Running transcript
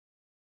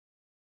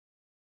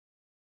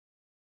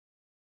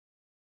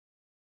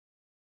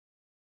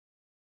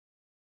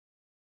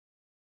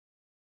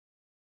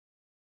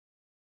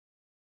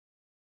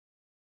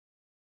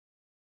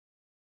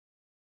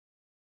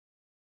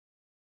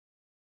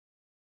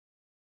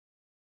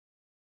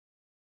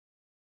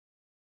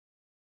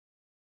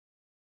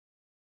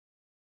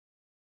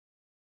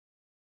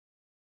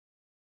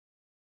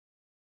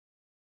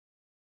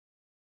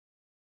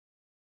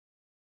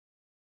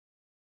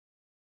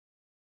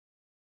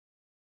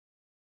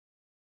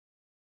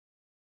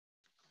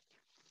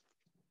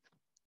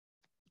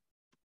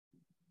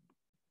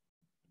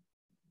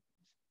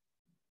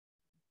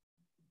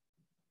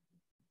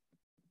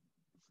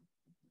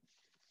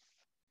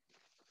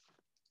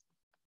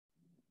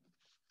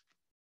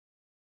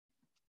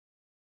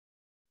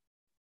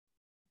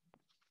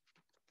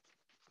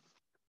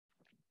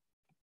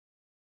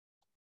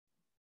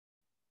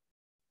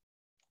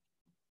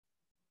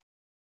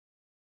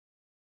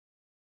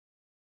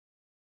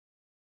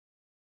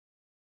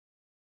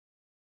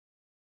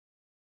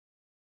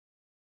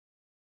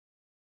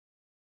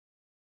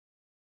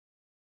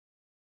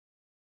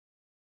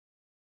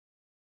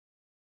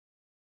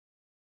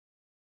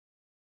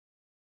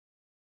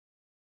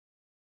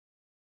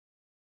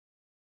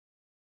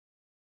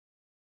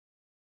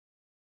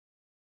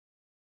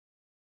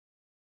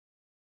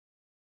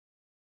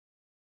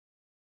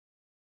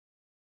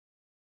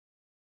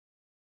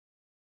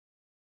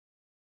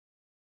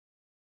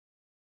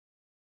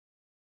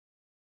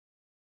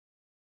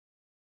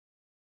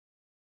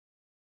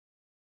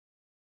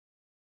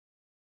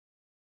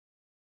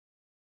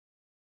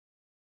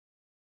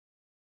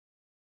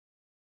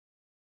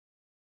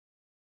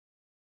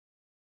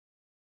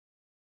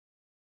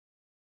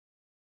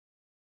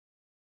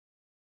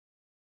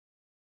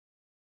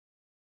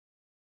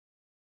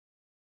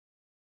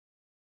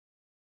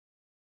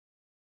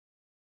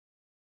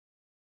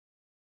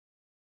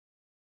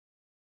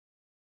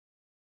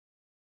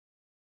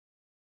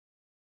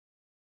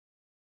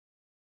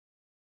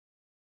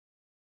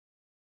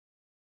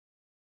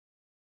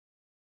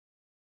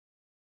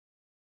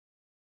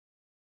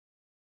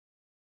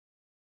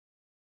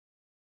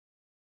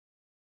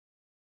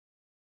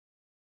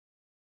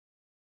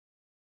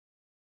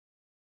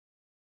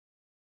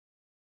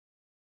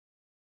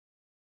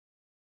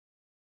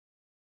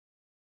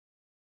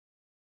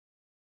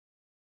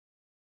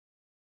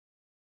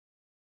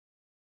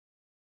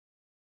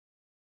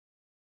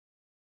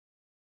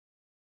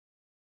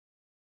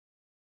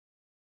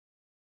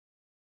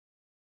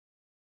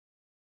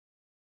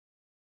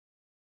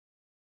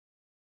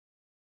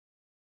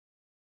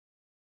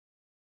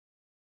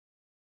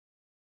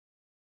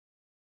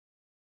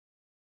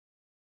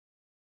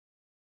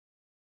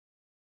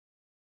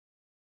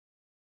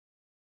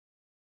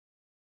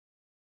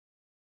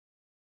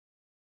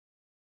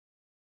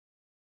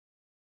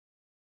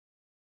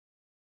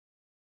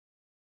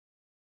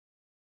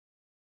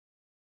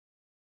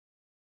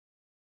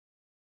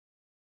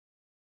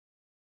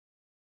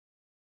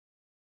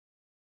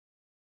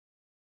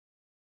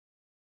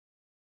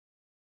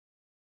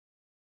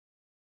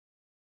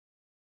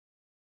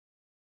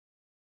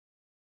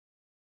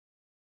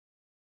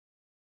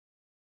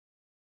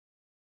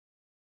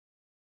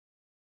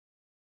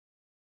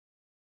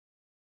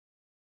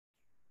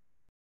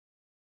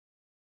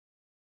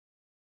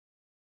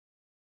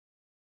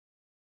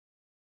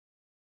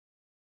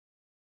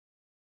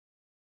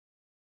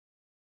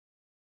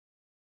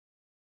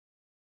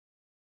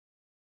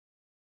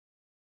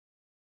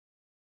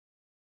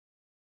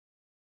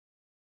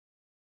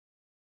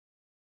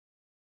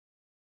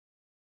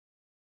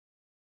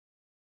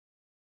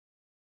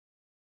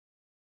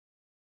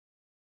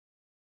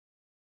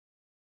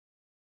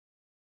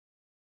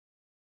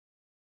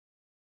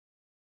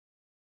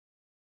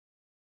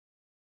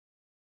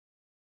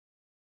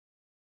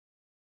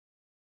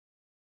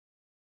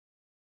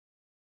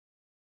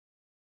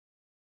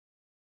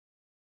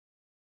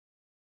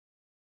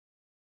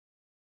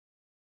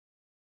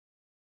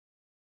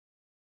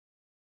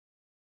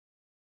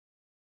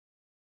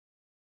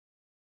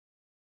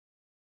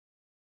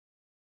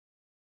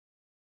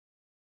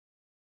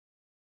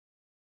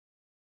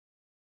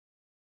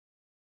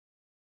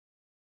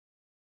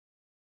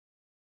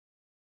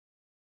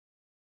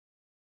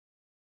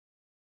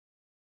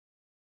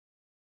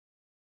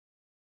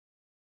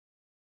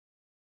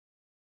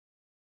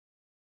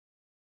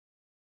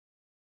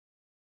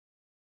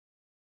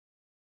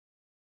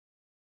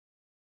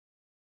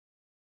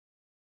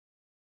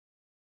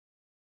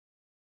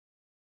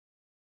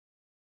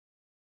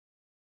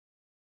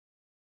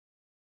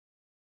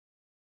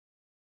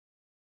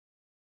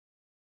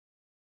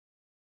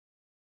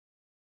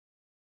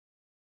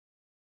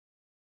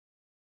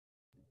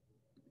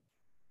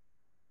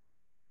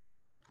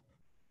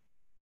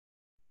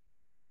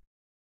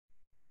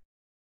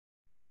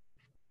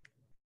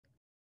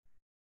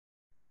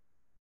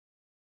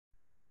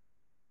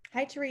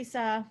Hi,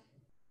 Teresa.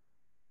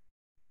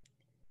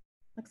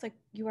 Looks like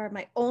you are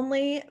my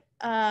only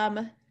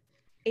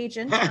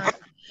agent on right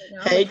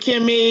now. Hey,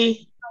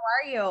 Kimmy. How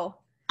are you?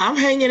 I'm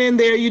hanging in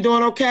there. You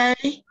doing okay?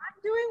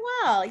 I'm doing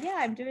well. Yeah,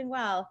 I'm doing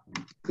well.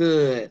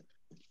 Good.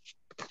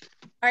 All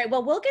right,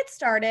 well, we'll get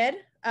started.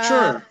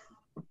 Sure.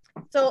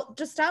 So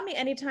just stop me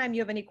anytime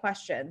you have any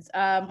questions.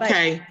 But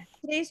Okay.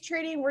 today's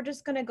training, we're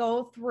just going to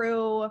go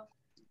through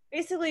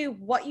basically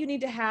what you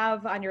need to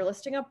have on your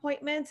listing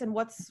appointments and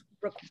what's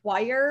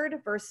required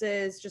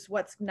versus just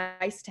what's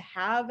nice to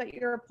have at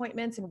your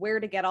appointments and where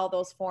to get all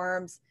those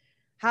forms,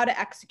 how to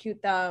execute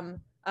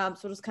them.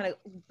 So just kind of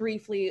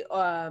briefly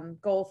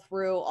go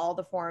through all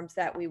the forms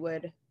that we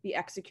would be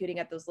executing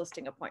at those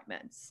listing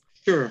appointments.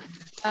 Sure.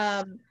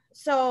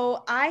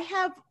 So I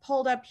have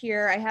pulled up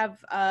here, I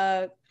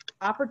have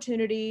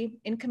opportunity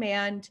in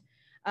command,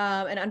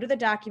 and under the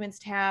documents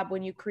tab,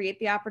 when you create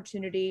the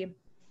opportunity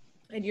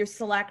and you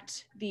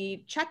select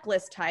the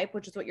checklist type,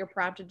 which is what you're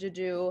prompted to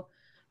do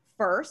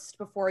first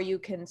before you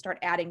can start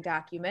adding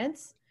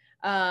documents.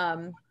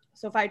 So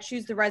if I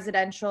choose the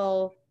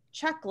residential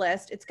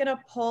checklist, it's going to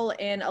pull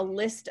in a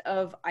list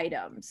of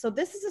items. So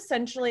this is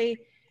essentially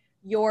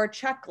your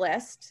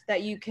checklist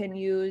that you can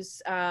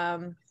use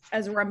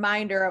as a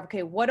reminder of,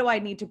 okay, what do I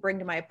need to bring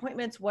to my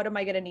appointments? What am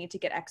I going to need to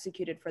get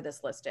executed for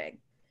this listing?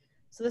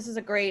 So this is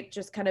a great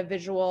just kind of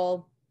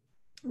visual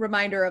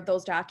reminder of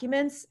those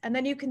documents. And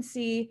then you can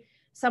see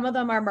some of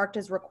them are marked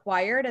as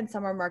required and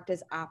some are marked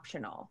as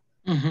optional.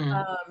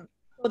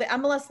 So the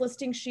MLS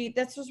listing sheet,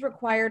 this was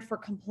required for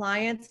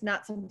compliance,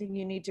 not something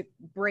you need to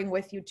bring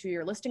with you to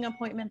your listing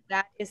appointment.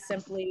 That is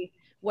simply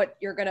what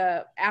you're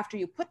gonna, after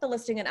you put the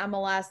listing in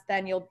MLS,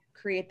 then you'll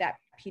create that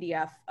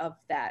PDF of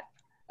that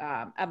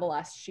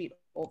MLS sheet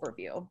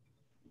overview.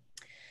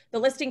 The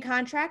listing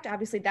contract,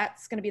 obviously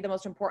that's gonna be the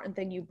most important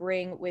thing you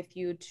bring with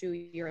you to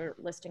your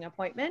listing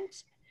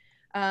appointment.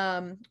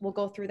 We'll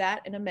go through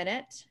that in a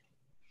minute.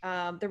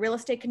 The real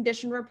estate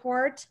condition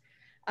report,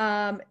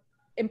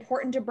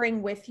 important to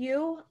bring with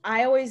you.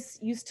 I always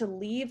used to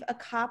leave a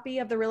copy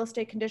of the real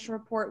estate condition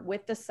report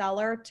with the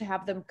seller to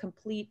have them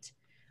complete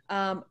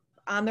on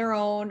their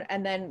own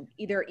and then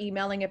either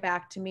emailing it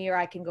back to me or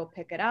I can go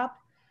pick it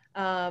up.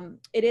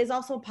 It is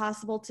also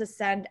possible to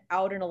send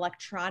out an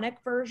electronic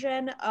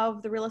version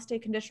of the real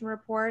estate condition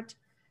report,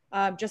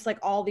 just like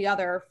all the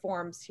other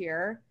forms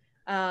here,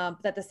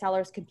 that the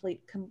sellers can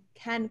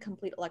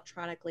complete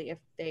electronically if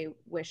they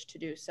wish to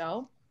do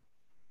so.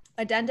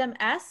 Addendum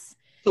S.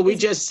 So we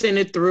just send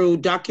it through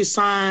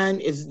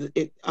DocuSign. Is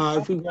it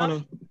if we want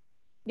to?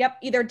 Yep,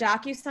 either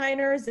DocuSign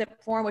or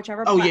Zip form,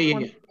 whichever Oh, platform. yeah. You're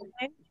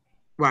using.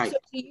 Right. So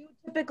do you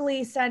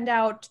typically send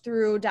out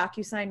through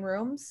DocuSign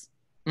rooms?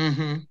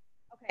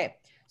 Okay.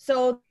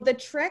 So the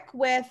trick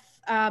with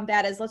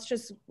that is,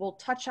 we'll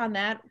touch on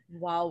that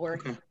while we're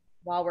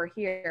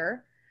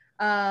here.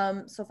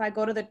 So if I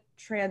go to the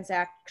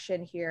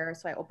transaction here,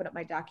 so I open up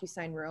my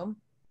DocuSign room,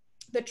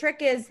 the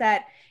trick is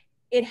that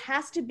it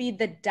has to be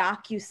the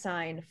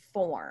DocuSign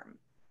form.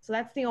 So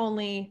that's the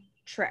only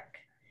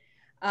trick.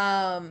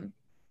 You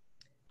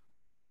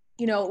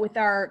know, with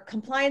our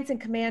compliance and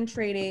command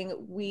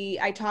training,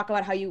 I talk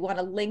about how you want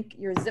to link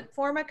your Zip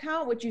form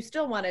account, which you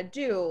still want to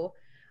do.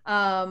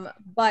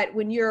 But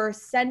when you're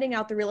sending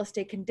out the real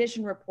estate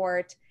condition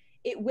report,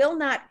 it will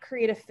not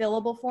create a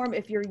fillable form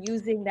if you're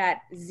using that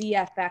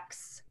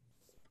ZFX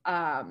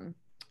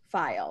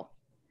file.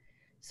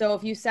 So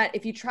if you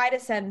try to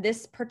send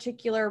this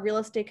particular real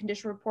estate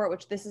condition report,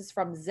 which this is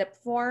from Zip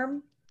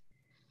form,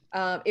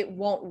 it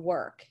won't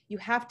work. You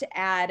have to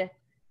add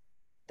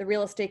the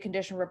real estate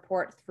condition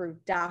report through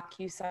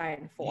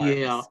DocuSign forms.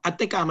 Yeah, I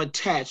think I'm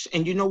attached.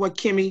 And you know what,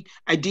 Kimmy?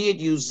 I did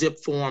use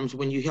Zip forms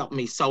when you helped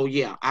me. So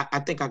yeah,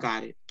 I think I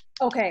got it.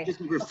 Okay.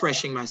 Just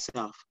refreshing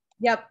myself.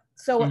 Yep.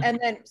 So and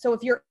then so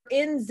if you're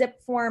in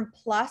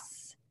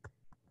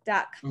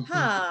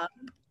zipformplus.com,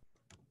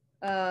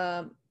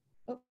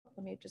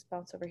 let me just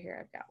bounce over here.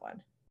 I've got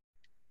one.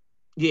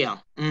 Yeah.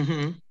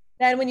 Then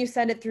when you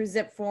send it through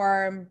Zip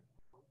form,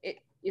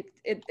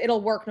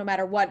 it'll work no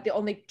matter what. The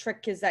only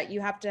trick is that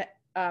you have to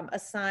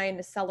assign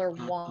the seller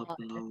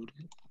one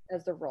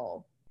as the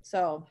role.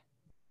 So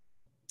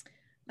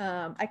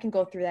I can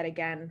go through that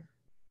again,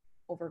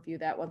 overview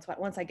that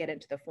once I get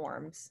into the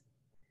forms.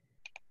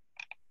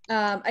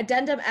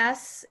 Addendum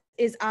S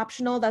is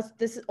optional.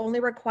 This is only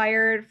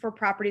required for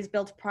properties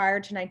built prior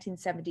to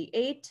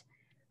 1978.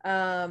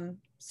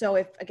 So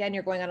if, again,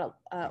 you're going on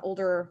an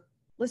older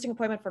listing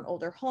appointment for an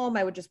older home,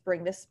 I would just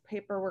bring this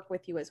paperwork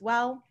with you as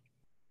well.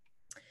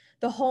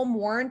 The home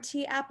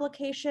warranty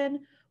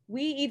application,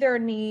 we either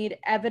need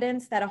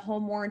evidence that a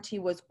home warranty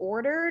was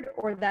ordered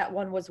or that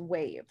one was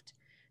waived.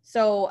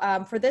 So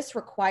for this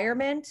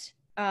requirement,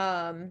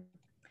 let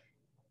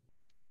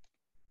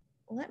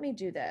me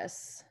do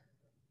this.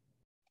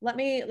 Let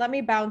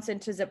me bounce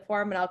into Zip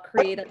form and I'll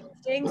create a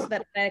listing so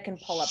that I can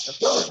pull up the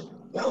form.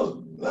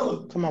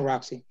 Come on,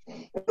 Roxy.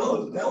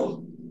 All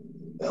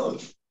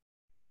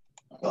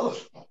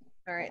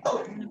right,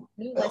 so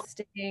new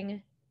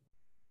listing.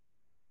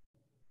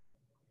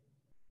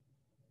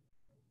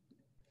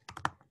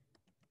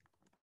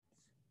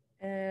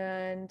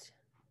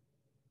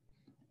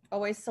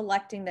 always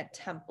selecting that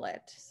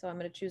template. So I'm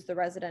going to choose the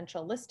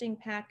residential listing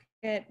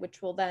packet,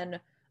 which will then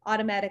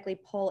automatically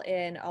pull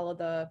in all of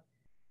the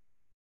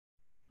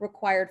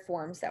required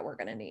forms that we're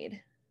going to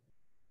need.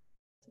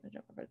 So I'm going to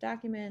jump over to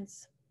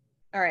documents.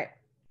 All right.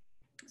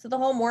 So the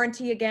home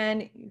warranty,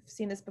 again, you've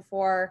seen this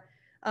before.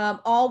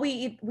 All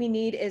we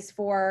need is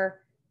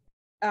for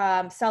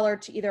seller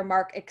to either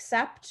mark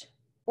accept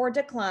or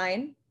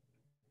decline,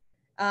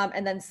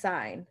 and then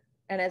sign,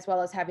 and as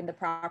well as having the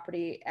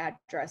property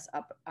address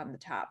up on the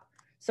top.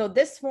 So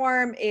this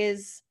form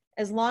is,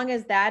 as long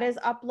as that is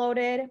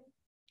uploaded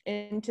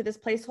into this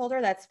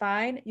placeholder, that's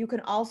fine. You can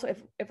also,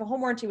 if a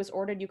home warranty was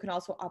ordered, you can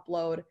also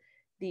upload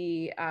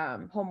the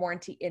home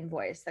warranty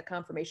invoice, the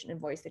confirmation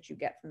invoice that you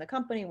get from the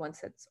company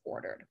once it's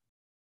ordered.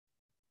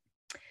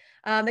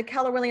 The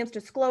Keller Williams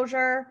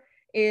disclosure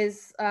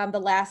is the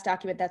last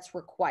document that's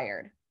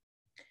required.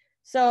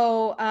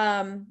 So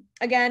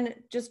again,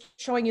 just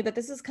showing you that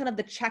this is kind of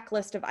the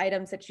checklist of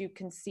items that you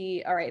can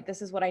see. All right,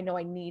 this is what I know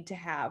I need to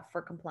have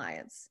for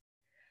compliance.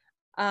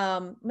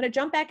 I'm going to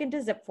jump back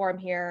into zip form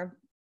here.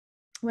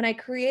 When I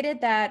created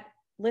that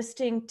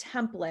listing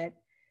template,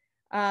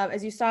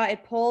 as you saw,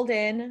 it pulled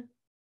in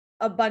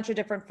a bunch of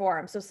different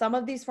forms. So some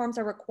of these forms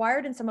are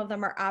required and some of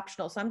them are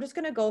optional. So I'm just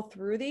going to go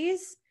through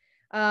these,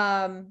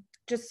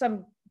 just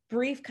some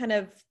brief kind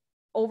of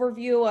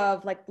overview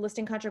of like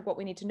listing contract, what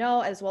we need to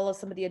know, as well as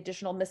some of the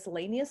additional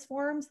miscellaneous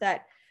forms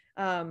that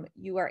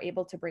you are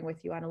able to bring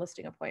with you on a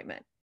listing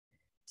appointment.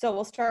 So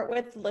we'll start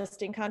with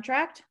listing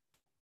contract.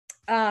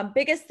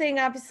 Biggest thing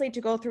obviously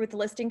to go through with the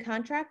listing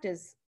contract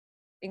is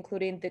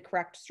including the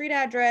correct street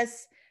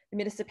address, the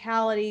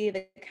municipality,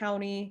 the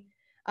county,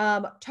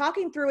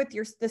 talking through with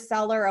the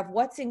seller of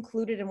what's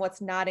included and what's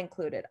not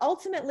included.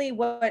 Ultimately,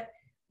 what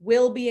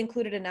will be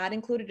included and not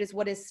included is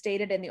what is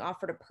stated in the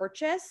offer to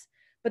purchase,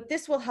 but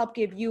this will help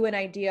give you an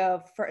idea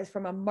of,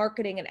 from a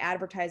marketing and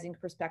advertising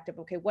perspective,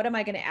 okay, what am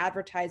I going to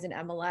advertise in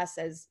MLS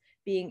as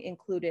being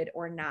included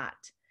or not?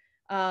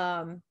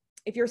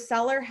 If your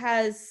seller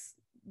has,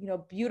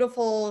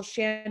 beautiful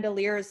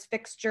chandeliers,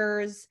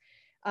 fixtures,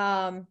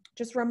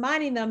 just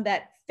reminding them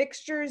that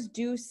fixtures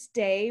do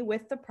stay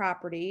with the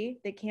property.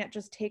 They can't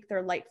just take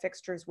their light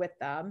fixtures with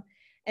them.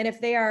 And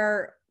if they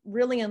are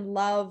really in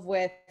love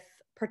with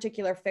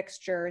particular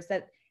fixtures,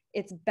 that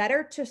it's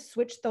better to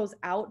switch those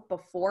out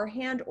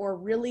beforehand, or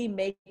really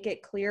make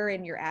it clear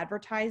in your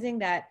advertising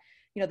that,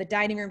 the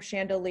dining room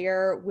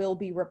chandelier will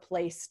be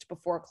replaced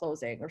before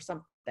closing or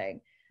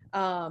something,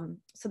 so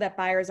that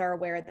buyers are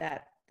aware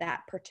that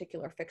that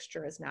particular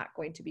fixture is not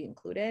going to be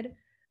included.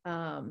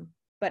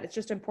 But it's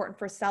just important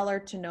for seller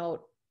to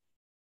note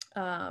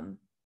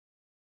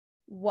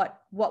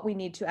what we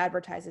need to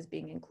advertise as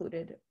being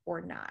included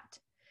or not.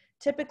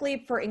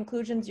 Typically for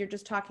inclusions, you're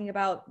just talking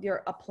about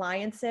your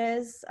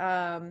appliances,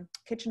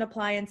 kitchen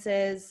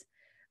appliances.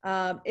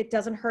 It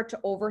doesn't hurt to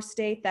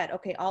overstate that,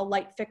 okay, all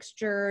light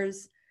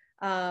fixtures,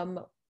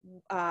 sometimes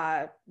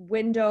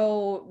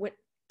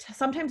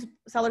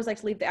sellers like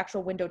to leave the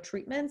actual window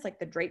treatments, like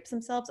the drapes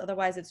themselves.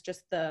 Otherwise, it's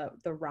just the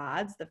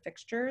rods, the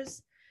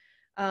fixtures.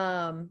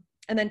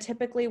 And then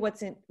typically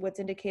what's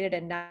indicated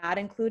and not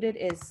included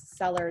is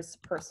seller's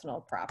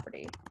personal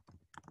property.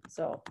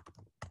 So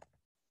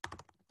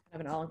have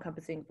an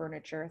all-encompassing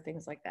furniture,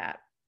 things like that.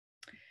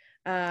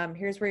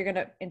 Here's where you're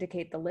going to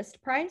indicate the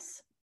list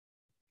price.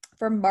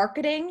 For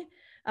marketing,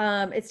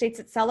 it states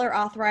that seller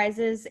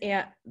authorizes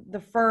the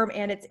firm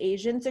and its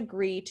agents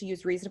agree to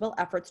use reasonable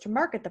efforts to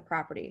market the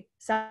property.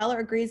 Seller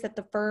agrees that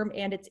the firm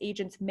and its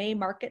agents may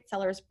market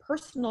seller's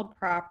personal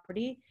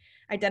property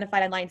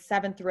identified on lines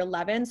 7 through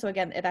 11. So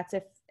again, that's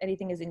if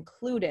anything is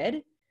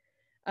included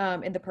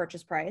in the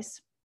purchase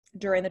price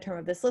during the term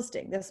of this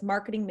listing. This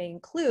marketing may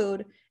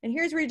include, and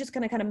here's where you're just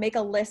going to kind of make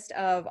a list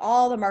of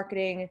all the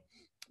marketing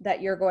that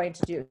you're going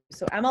to do.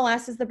 So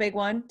MLS is the big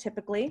one,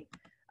 typically.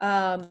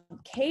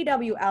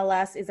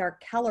 KWLS is our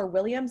Keller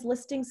Williams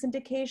listing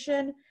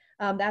syndication.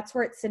 That's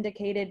where it's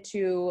syndicated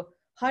to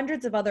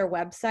hundreds of other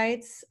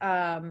websites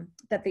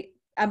that the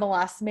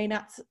MLS may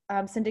not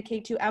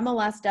syndicate to.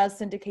 MLS does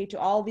syndicate to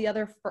all the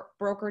other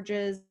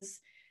brokerages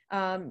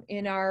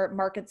in our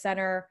market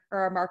center or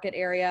our market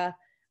area,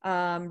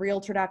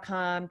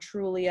 Realtor.com,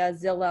 Trulia,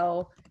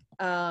 Zillow.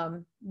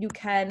 You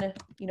can,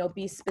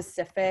 be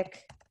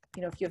specific.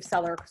 If you have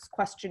sellers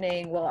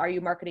questioning, well, are you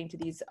marketing to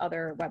these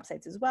other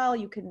websites as well?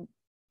 You can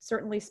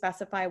certainly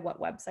specify what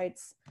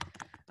websites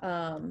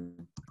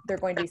they're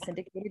going to be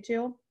syndicated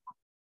to.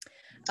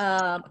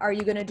 Are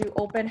you going to do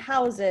open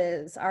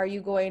houses? Are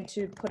you going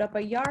to put up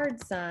a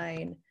yard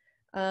sign?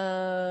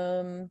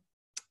 Are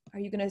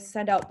you going to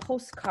send out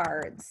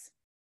postcards?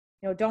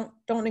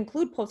 Don't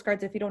include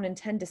postcards if you don't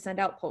intend to send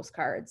out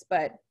postcards,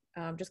 but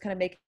just kind of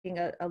making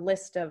a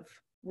list of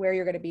where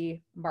you're going to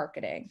be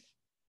marketing.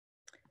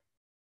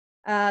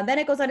 Then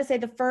it goes on to say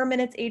the firm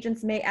and its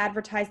agents may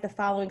advertise the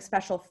following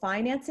special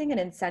financing and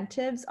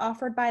incentives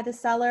offered by the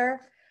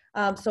seller.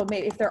 So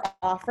maybe if they're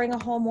offering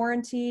a home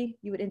warranty,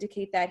 you would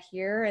indicate that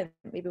here, and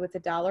maybe with a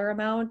dollar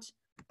amount,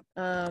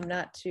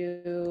 not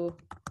to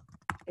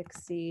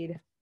exceed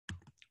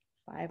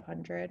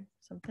 500,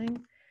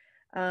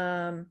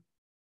 something.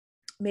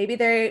 Maybe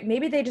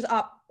they just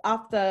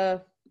off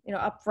the,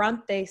 up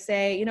front, they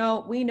say,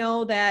 we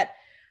know that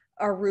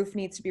our roof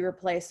needs to be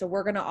replaced, so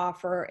we're going to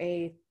offer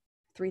a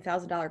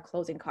 $3,000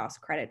 closing cost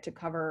credit to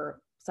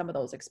cover some of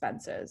those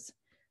expenses.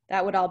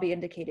 That would all be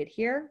indicated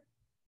here.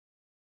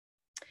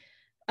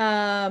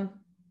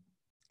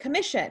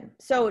 Commission.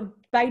 So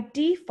by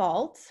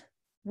default,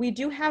 we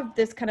do have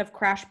this kind of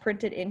crash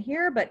printed in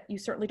here, but you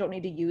certainly don't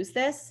need to use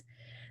this.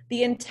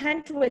 The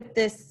intent with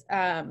this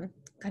kind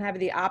of having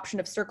the option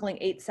of circling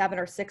 8, 7,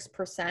 or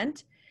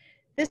 6%,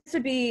 this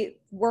would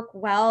work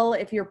well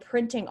if you're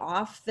printing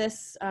off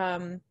this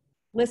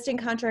listing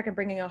contract and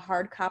bringing a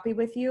hard copy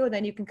with you, and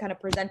then you can kind of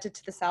present it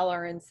to the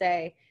seller and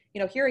say,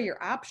 here are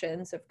your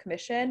options of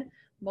commission.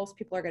 Most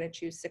people are going to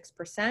choose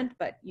 6%,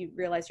 but you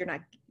realize you're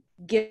not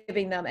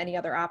giving them any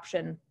other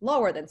option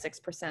lower than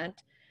 6%.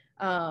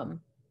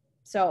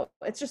 So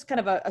it's just kind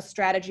of a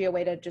strategy, a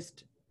way to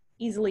just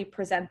easily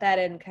present that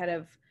and kind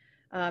of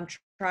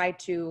try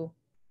to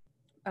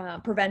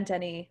prevent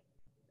any,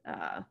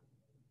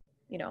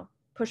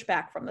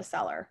 pushback from the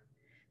seller.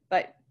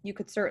 But you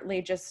could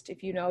certainly just,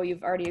 if you've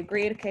already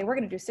agreed, okay, we're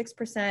going to do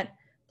 6%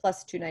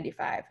 plus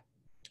 $295.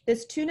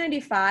 This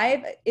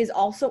 $295 is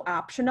also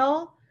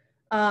optional.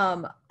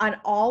 On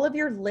all of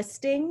your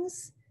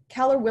listings,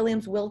 Keller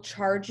Williams will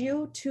charge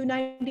you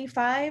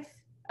 $295.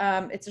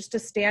 It's just a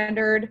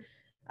standard,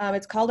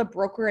 it's called a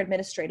broker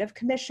administrative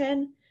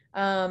commission.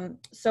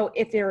 So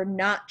if they're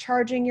not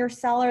charging your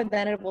seller,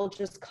 then it will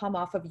just come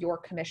off of your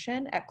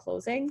commission at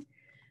closing.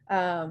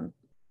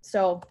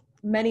 So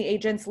many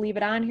agents leave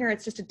it on here.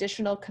 It's just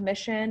additional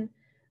commission.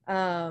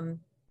 Some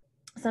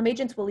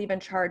agents will even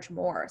charge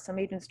more. Some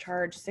agents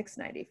charge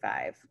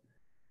 $695.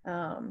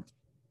 And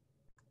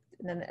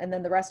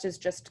then the rest is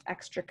just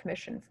extra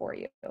commission for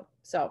you.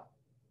 So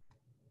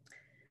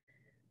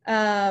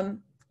the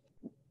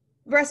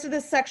rest of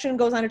this section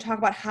goes on to talk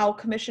about how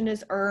commission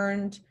is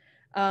earned.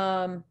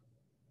 I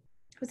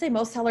would say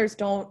most sellers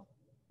don't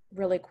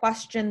really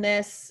question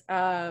this.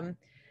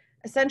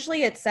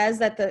 Essentially, it says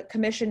that the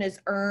commission is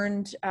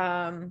earned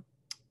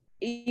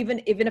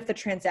even if the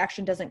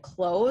transaction doesn't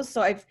close.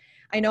 So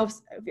I know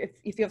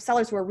if you have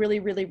sellers who are really,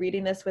 really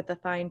reading this with a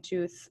fine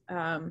tooth,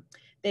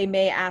 they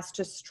may ask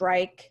to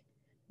strike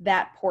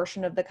that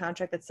portion of the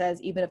contract that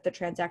says even if the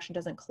transaction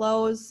doesn't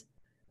close.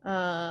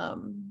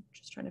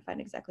 Just trying to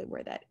find exactly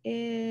where that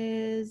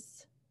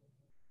is.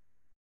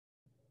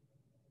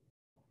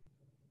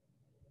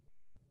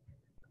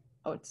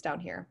 Oh, it's down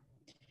here.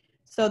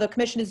 So the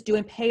commission is due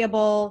and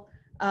payable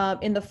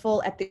in the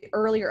full at the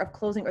earlier of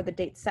closing or the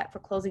date set for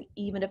closing,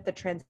 even if the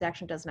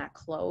transaction does not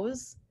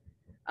close.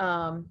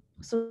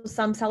 So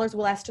some sellers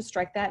will ask to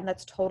strike that, and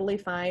that's totally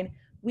fine.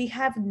 We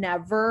have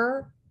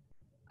never,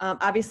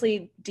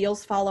 obviously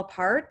deals fall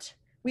apart.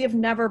 We have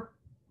never,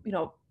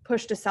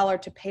 pushed a seller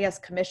to pay us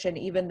commission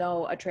even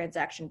though a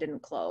transaction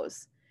didn't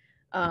close.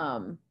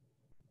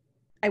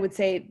 I would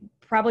say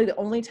probably the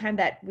only time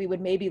that we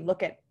would maybe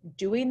look at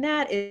doing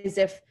that is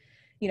if,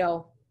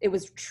 it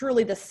was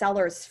truly the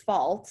seller's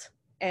fault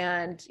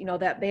and,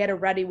 that they had a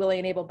ready, willing,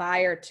 and able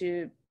buyer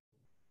to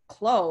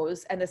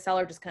close and the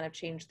seller just kind of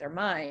changed their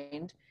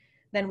mind.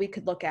 Then we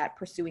could look at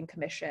pursuing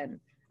commission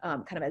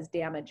kind of as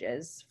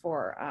damages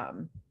for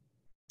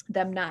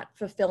them not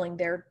fulfilling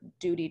their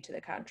duty to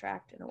the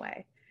contract in a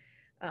way.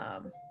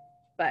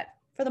 But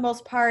for the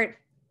most part,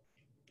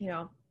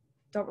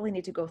 don't really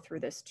need to go through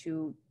this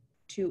too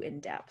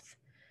in depth.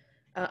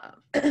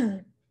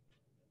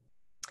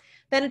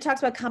 Then it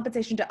talks about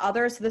compensation to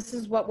others. So this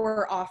is what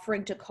we're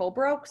offering to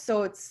co-broke.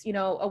 So it's,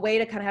 a way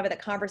to kind of have that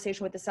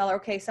conversation with the seller.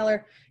 Okay,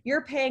 seller,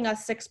 you're paying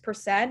us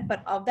 6%,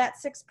 but of that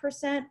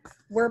 6%,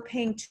 we're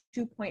paying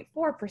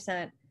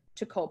 2.4%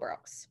 to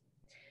co-brokes.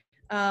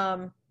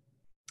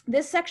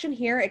 This section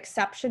here,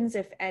 exceptions,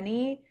 if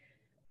any,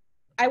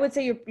 I would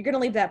say you're going to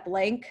leave that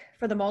blank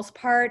for the most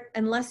part,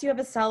 unless you have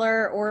a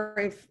seller or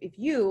if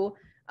you,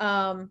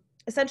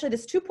 essentially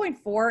this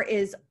 2.4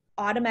 is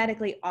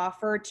automatically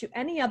offered to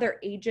any other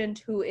agent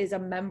who is a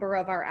member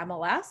of our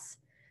MLS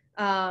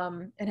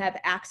and have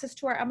access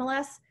to our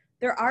MLS.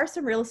 There are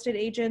some real estate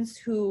agents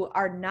who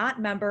are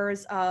not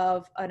members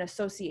of an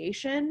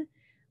association,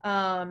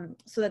 so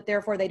that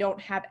therefore they don't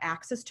have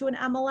access to an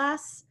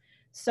MLS.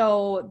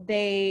 So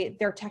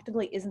there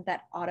technically isn't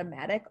that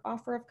automatic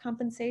offer of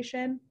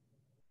compensation.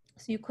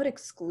 So you could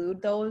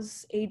exclude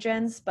those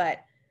agents, but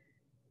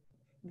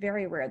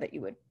very rare that you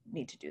would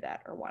need to do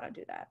that or want to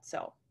do that.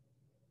 So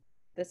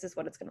this is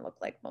what it's going to look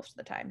like most of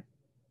the time.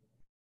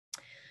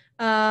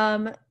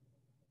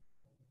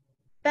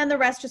 Then the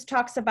rest just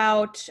talks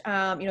about,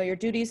 your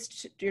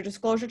duties, your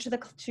disclosure to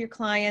your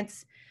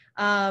clients.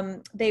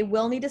 They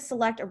will need to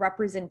select a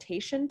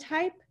representation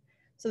type.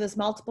 So there's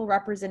multiple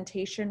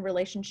representation,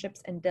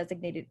 relationships, and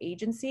designated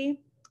agency.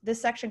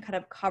 This section kind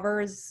of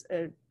covers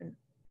a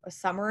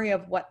summary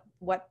of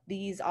what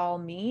these all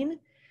mean.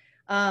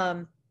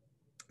 So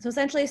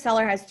essentially a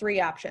seller has three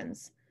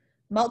options: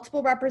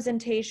 multiple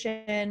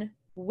representation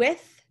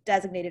with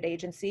designated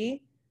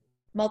agency,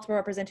 multiple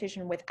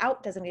representation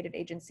without designated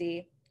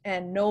agency,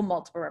 and no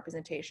multiple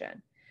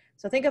representation.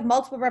 So think of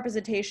multiple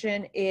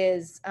representation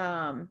is,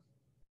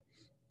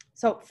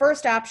 so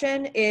first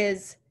option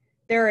is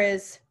there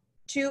is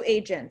two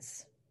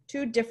agents,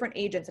 two different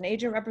agents, an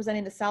agent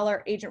representing the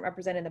seller, agent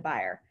representing the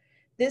buyer.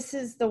 This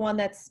is the one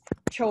that's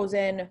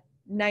chosen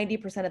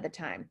 90% of the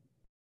time.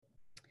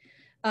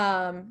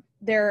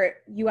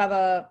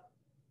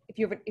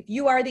 If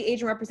you are the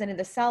agent representing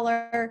the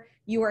seller,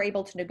 you are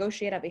able to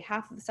negotiate on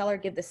behalf of the seller,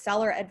 give the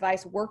seller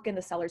advice, work in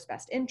the seller's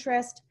best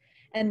interest.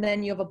 And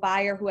then you have a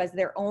buyer who has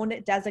their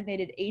own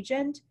designated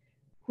agent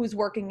who's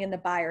working in the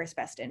buyer's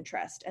best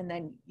interest. And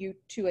then you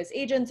two as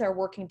agents are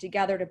working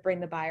together to bring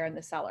the buyer and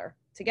the seller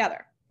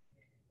together.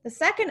 The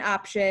second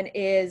option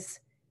is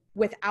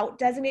without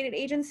designated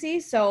agency.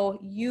 So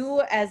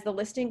you as the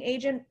listing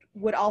agent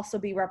would also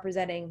be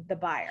representing the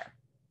buyer.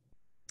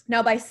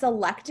 Now, by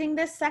selecting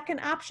this second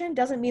option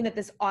doesn't mean that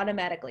this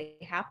automatically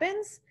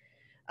happens.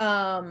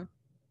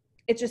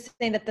 It's just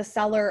saying that the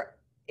seller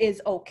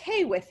is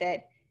okay with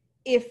it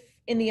if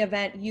in the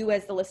event you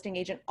as the listing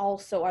agent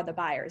also are the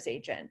buyer's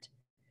agent.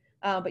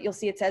 But you'll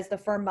see it says the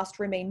firm must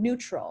remain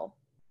neutral,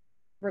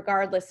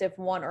 regardless if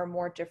one or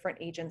more different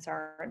agents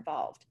are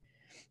involved.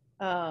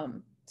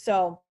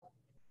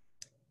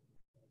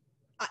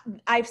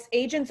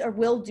 Agents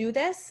will do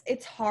this.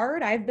 It's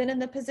hard. I've been in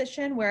the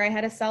position where I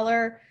had a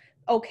seller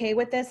okay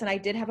with this and I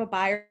did have a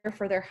buyer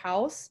for their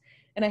house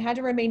and I had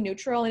to remain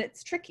neutral, and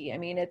it's tricky. I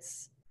mean,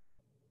 it's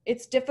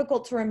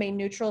difficult to remain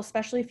neutral,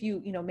 especially if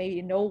you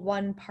maybe know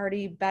one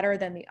party better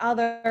than the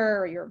other,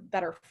 or you're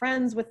better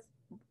friends with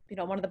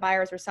one of the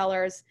buyers or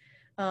sellers.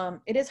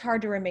 It is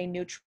hard to remain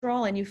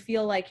neutral, and you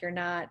feel like you're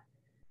not,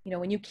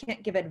 when you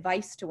can't give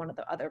advice to one of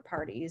the other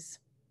parties,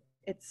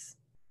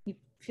 you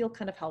feel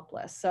kind of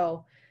helpless.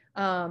 So,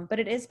 but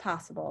it is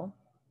possible.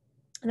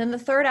 And then the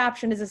third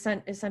option is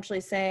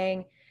essentially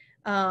saying,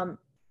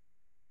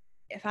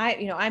 if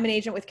I'm an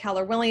agent with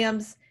Keller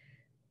Williams,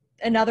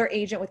 another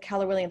agent with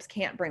Keller Williams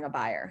can't bring a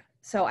buyer.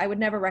 So I would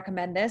never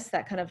recommend this.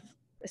 That kind of,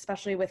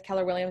 especially with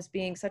Keller Williams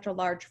being such a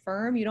large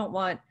firm, you don't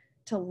want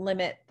to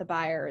limit the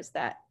buyers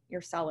that your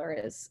seller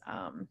is,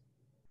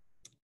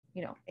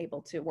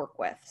 able to work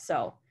with.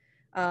 So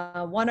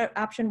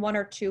option 1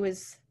 or 2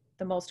 is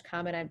the most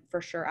common. And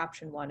for sure,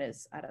 option 1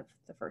 is, out of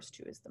the first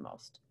 2, is the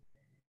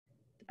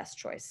best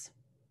choice.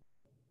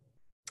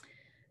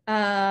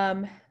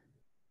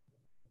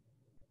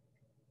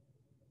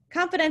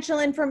 Confidential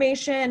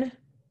information.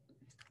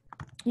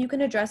 You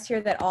can address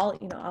here that all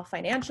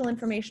financial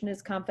information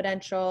is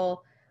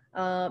confidential.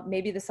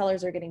 Maybe the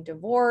sellers are getting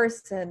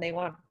divorced and they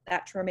want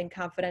that to remain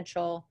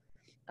confidential.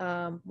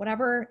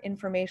 Whatever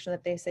information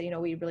that they say,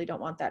 we really don't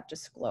want that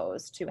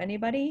disclosed to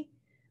anybody.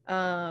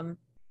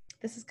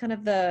 This is kind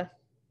of I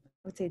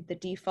would say the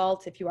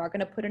default. If you are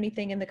going to put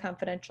anything in the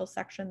confidential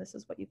section, this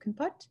is what you can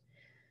put.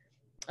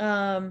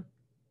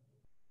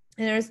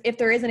 And if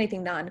there is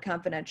anything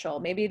non-confidential,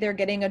 maybe they're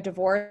getting a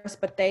divorce,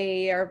 but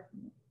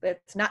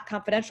it's not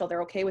confidential.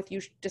 They're okay with you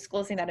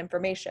disclosing that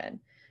information.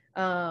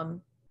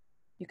 You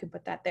can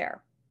put that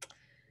there.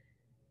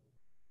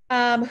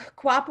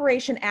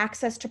 Cooperation,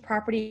 access to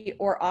property,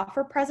 or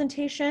offer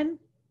presentation.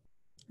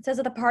 It says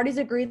that the parties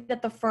agree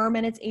that the firm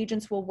and its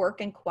agents will work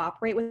and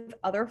cooperate with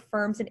other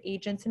firms and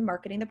agents in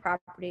marketing the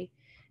property,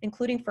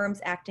 including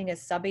firms acting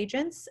as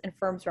subagents and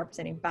firms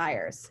representing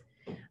buyers.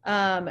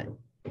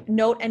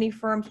 Note any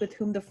firms with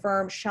whom the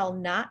firm shall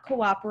not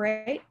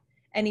cooperate,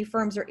 any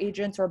firms or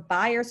agents or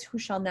buyers who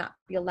shall not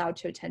be allowed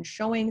to attend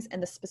showings,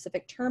 and the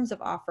specific terms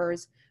of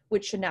offers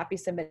which should not be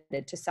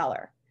submitted to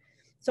seller.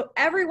 So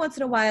every once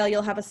in a while,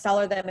 you'll have a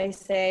seller that may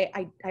say,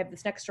 I have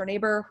this next door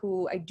neighbor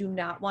who I do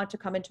not want to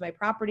come into my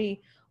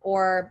property,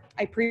 or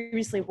I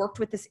previously worked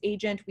with this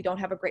agent. We don't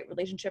have a great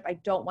relationship. I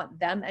don't want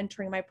them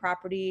entering my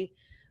property.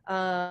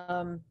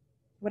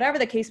 Whatever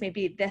the case may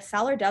be, the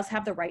seller does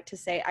have the right to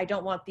say, I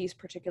don't want these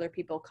particular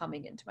people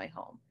coming into my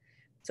home.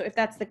 So if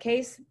that's the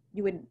case,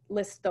 you would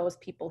list those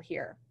people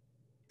here.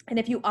 And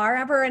if you are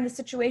ever in a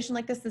situation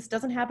like this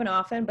doesn't happen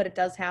often, but it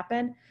does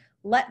happen,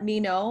 let me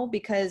know,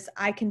 because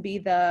I can be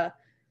the,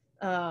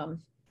 kind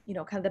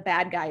of the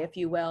bad guy, if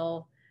you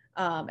will,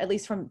 at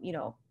least from,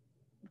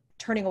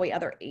 turning away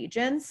other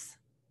agents.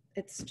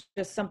 It's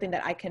just something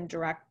that I can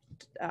direct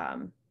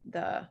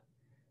the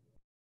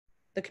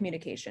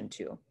communication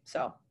to.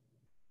 So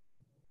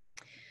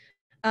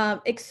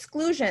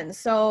exclusion.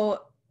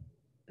 So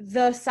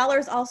the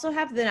sellers also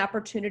have the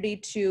opportunity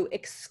to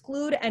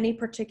exclude any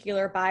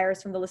particular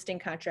buyers from the listing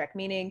contract,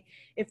 meaning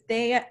if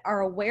they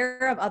are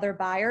aware of other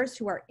buyers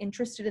who are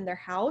interested in their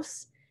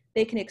house,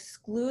 they can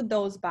exclude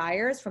those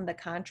buyers from the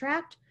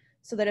contract,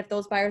 so that if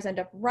those buyers end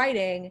up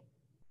writing,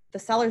 the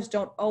sellers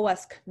don't owe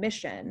us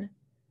commission,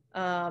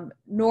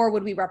 nor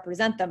would we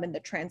represent them in the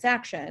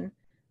transaction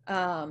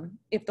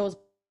if those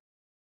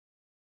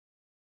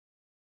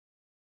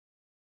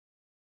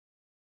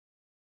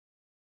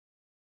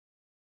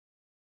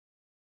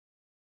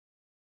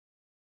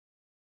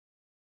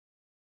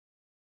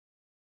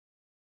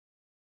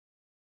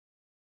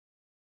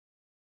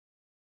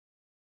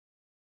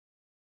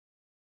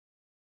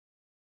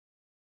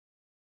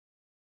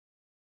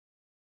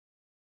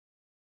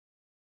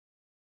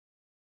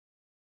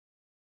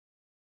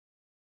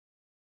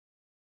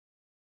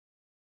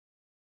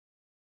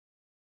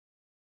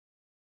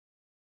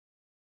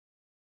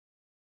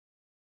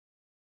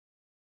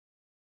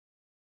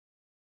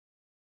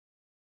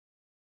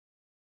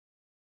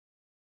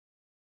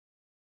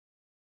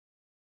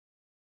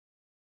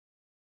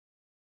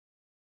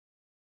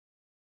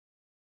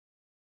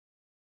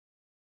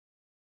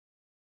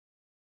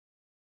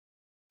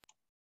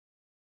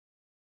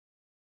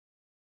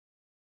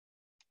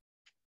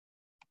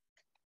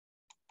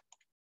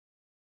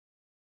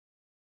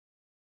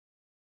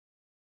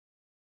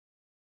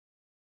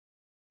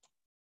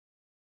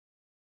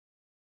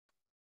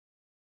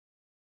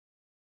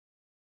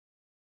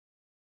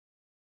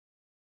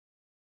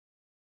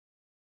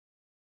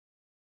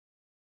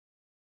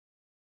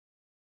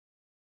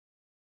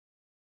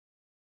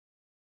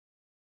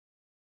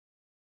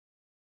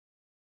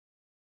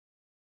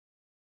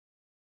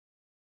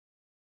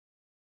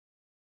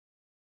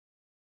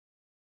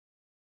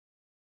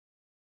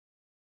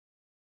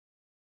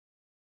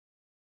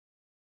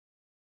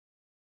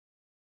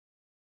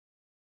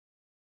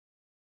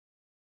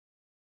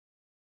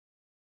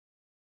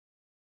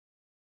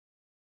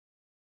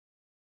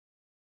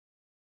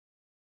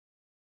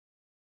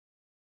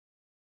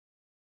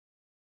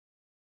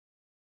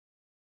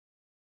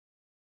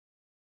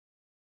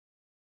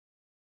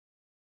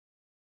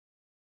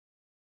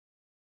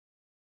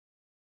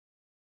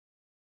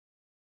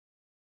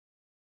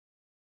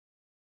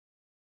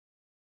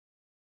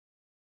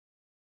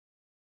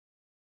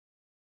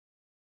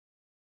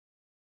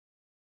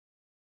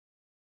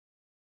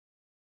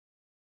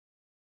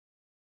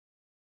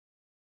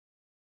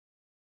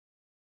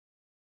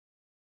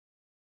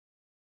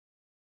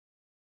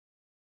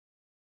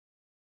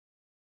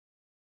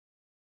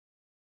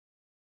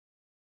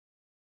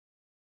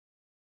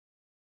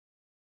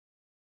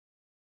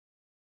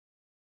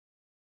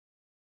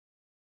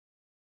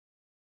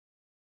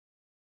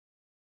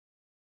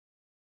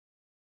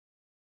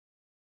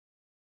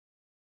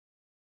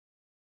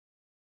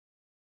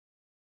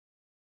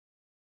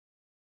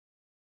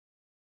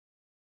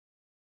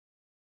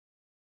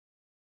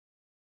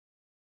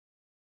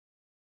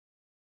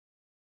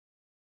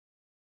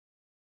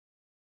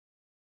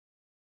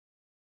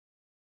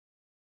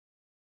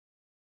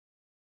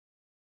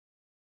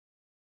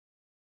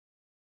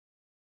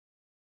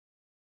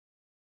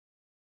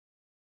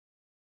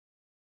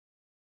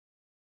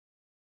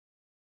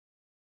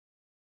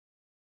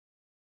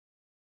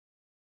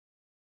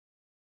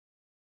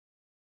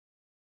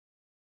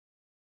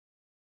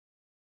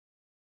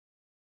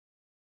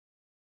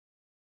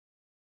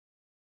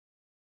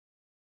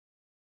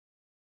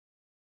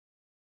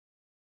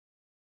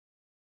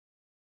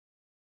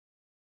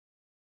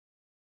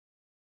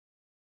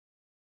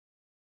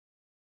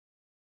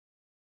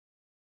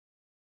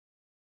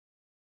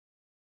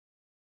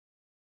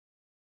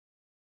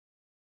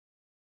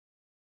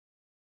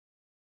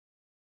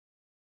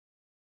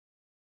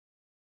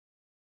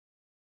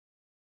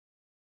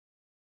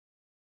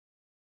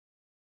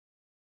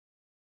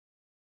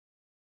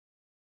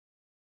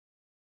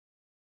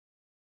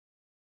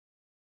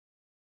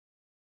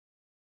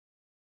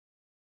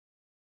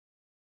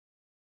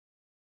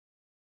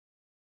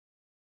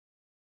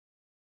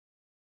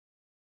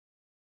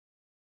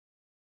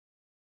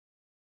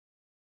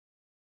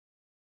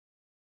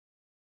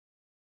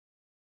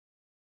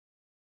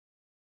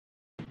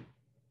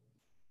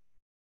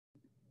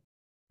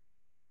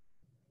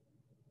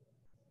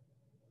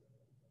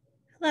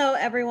Hello,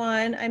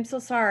 everyone. I'm so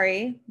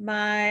sorry.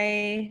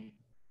 I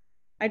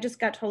just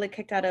got totally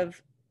kicked out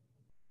of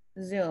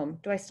Zoom.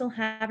 Do I still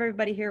have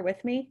everybody here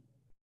with me?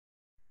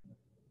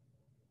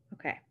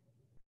 Okay.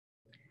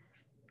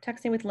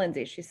 Texting with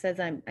Lindsay. She says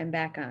I'm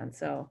back on.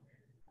 So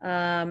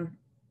I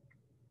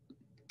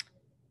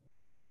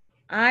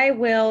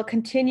will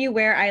continue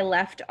where I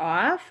left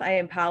off. I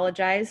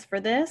apologize for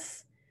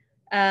this.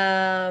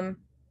 Okay.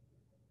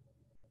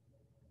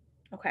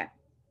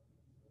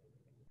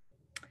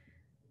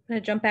 I'm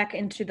going to jump back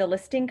into the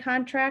listing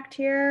contract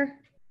here.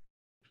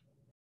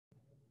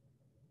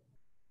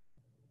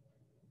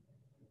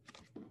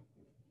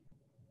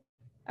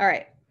 All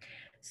right.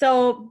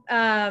 So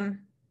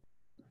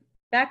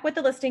back with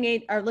the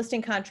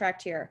listing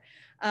contract here.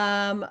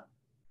 All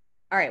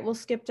right, we'll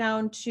skip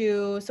down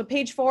to, so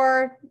page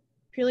 4,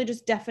 purely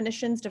just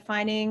definitions,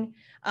 defining.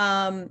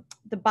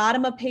 The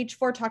bottom of page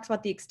 4 talks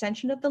about the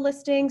extension of the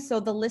listing.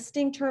 So the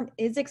listing term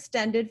is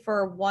extended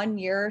for 1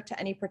 year to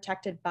any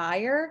protected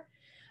buyer.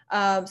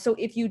 So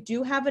if you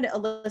do have a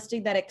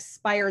listing that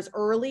expires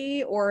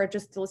early, or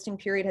just the listing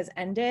period has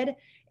ended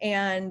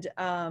and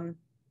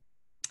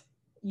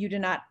you do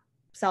not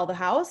sell the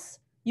house,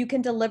 you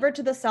can deliver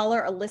to the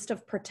seller a list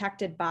of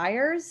protected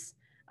buyers.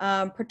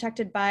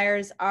 Protected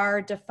buyers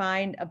are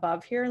defined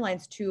above here,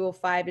 lines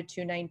 205 to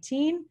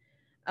 219.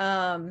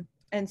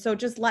 And so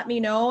just let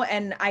me know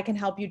and I can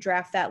help you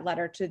draft that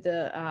letter to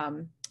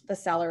the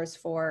sellers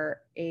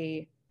for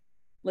a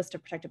list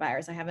of protected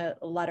buyers. I have a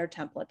letter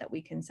template that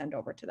we can send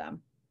over to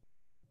them.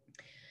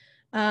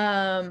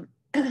 I'm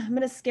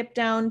going to skip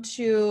down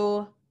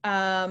to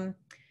kind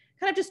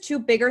of just 2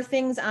 bigger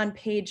things on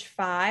page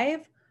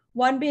 5.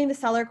 One being the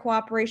seller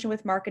cooperation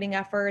with marketing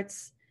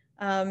efforts.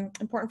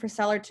 Important for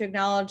seller to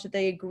acknowledge that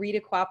they agree to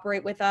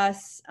cooperate with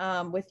us,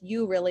 with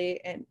you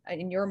really,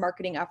 in your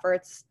marketing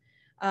efforts,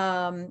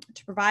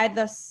 to provide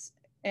this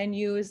and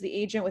use the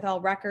agent with all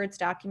records,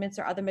 documents,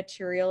 or other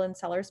material in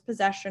seller's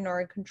possession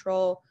or in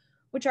control,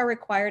 which are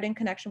required in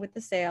connection with the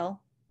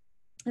sale.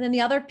 And then the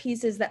other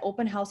piece is the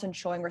open house and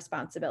showing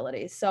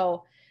responsibilities.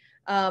 So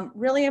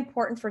really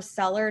important for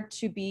seller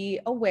to be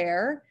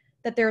aware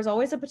that there's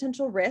always a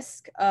potential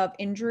risk of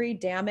injury,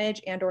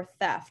 damage, and or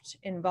theft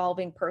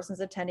involving persons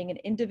attending an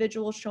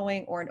individual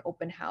showing or an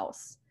open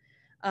house.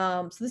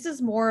 So this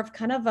is more of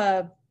kind of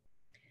a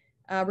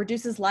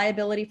reduces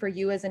liability for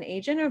you as an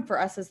agent and for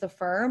us as the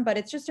firm, but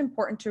it's just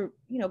important to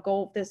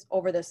go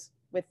over this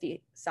with the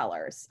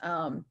sellers,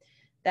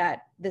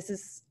 that this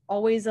is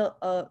always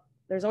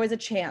there's always a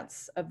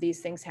chance of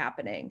these things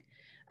happening.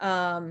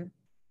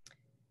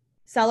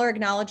 Seller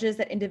acknowledges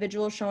that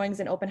individual showings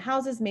and open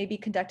houses may be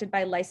conducted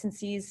by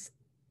licensees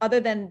other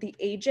than the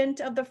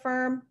agent of the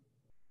firm,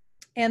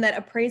 and that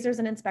appraisers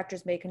and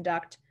inspectors may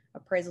conduct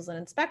appraisals and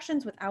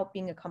inspections without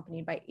being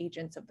accompanied by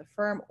agents of the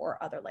firm or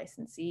other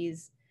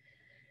licensees,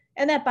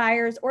 and that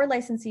buyers or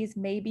licensees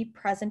may be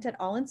present at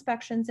all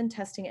inspections and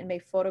testing and may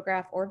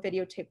photograph or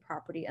videotape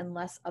property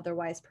unless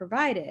otherwise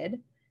provided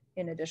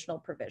in additional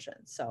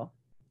provisions. So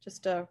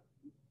just a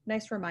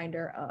nice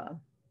reminder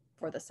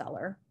for the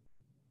seller.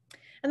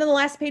 And then the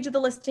last page of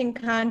the listing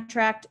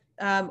contract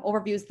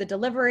overviews the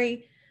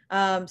delivery.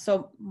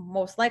 So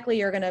most likely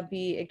you're going to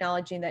be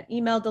acknowledging that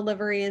email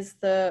delivery is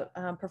the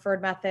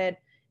preferred method,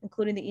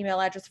 including the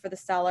email address for the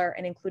seller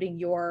and including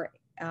your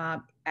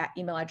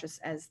email address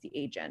as the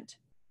agent.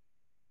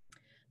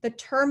 The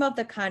term of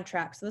the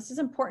contract. So this is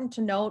important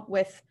to note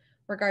with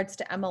regards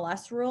to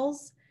MLS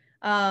rules.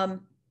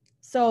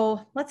 So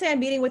let's say I'm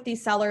meeting with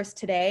these sellers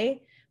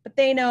today, but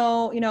they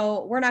know,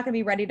 we're not going to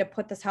be ready to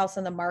put this house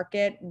on the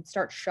market and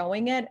start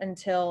showing it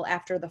until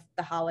after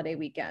the holiday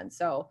weekend.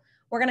 So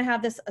we're going to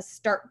have this a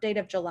start date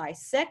of July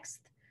 6th.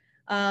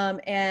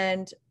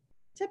 And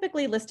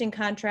typically listing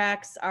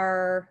contracts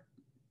are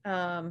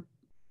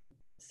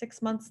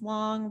 6 months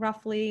long,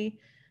 roughly.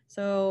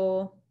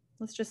 So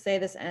let's just say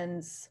this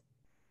ends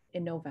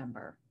in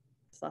November.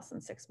 It's less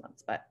than 6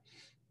 months, but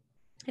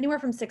anywhere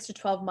from 6 to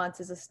 12 months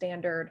is a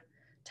standard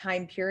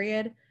time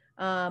period.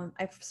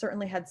 I've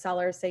certainly had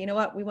sellers say, you know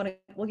what,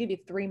 we'll give you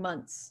 3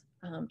 months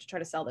to try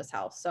to sell this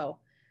house. So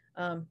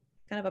kind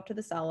of up to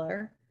the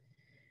seller.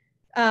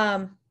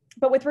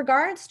 But with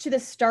regards to the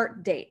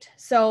start date,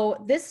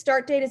 so this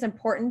start date is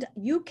important.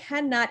 You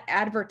cannot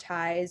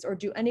advertise or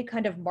do any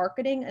kind of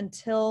marketing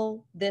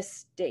until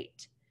this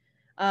date.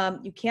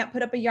 You can't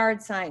put up a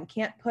yard sign,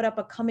 can't put up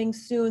a coming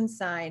soon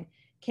sign,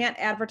 can't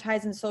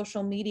advertise in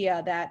social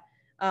media that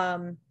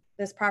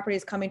this property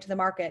is coming to the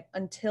market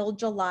until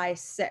July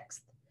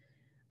 6th.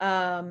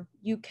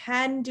 You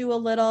can do a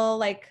little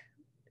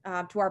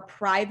to our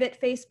private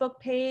Facebook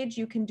page,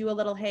 you can do a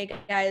little, hey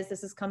guys,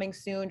 this is coming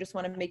soon, just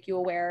want to make you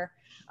aware.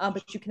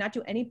 But you cannot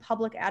do any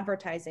public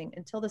advertising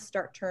until the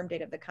start term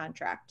date of the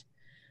contract.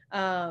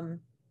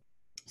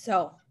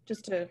 So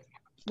just a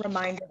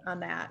reminder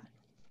on that.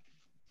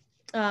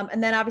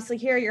 And then obviously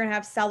here you're gonna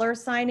have seller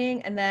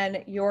signing and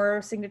then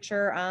your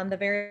signature on the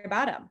very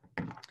bottom.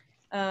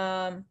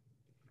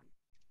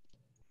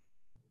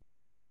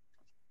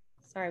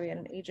 Sorry, we had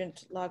an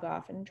agent log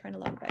off and trying to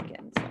log back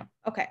in. So,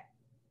 okay.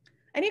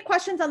 Any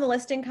questions on the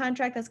listing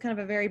contract? That's kind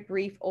of a very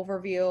brief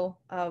overview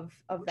of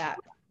that.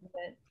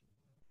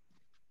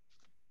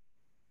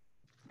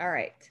 All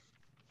right.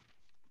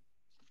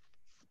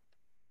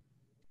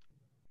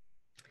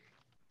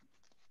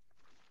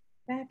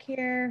 Back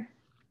here.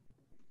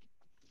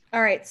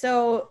 All right,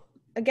 so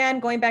again,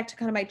 going back to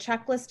kind of my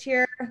checklist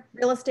here,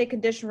 real estate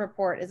condition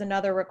report is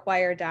another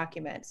required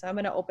document. So I'm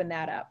going to open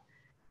that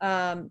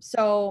up.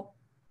 So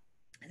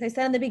as I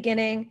said in the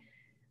beginning,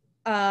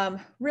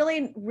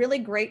 really, really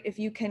great if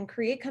you can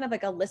create kind of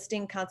like a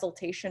listing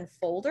consultation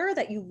folder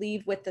that you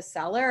leave with the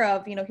seller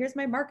of, you know, here's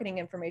my marketing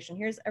information,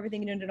 here's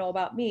everything you need to know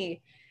about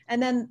me.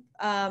 And then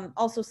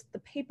also the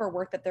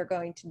paperwork that they're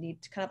going to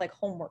need to kind of like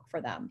homework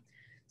for them.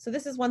 So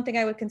this is one thing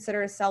I would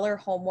consider seller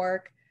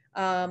homework.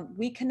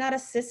 We cannot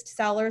assist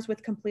sellers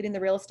with completing the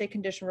real estate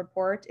condition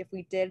report. If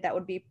we did, that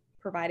would be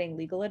providing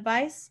legal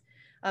advice.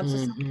 So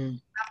sellers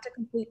have to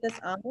complete this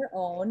on their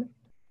own.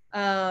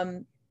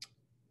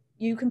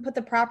 You can put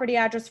the property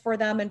address for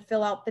them and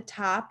fill out the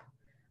top,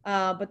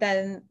 but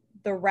then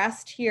the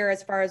rest here,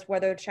 as far as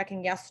whether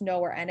checking yes, no,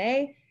 or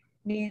NA,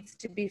 needs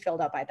to be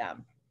filled out by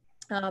them.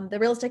 The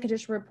real estate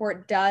condition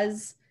report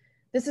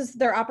this is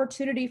their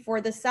opportunity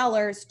for the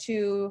sellers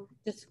to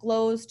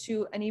disclose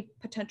to any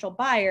potential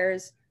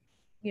buyers,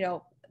 you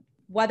know,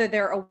 whether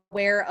they're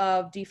aware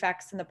of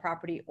defects in the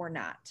property or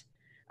not.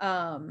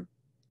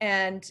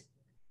 And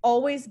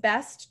always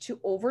best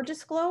to over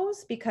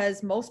disclose,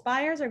 because most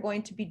buyers are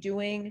going to be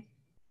doing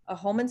a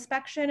home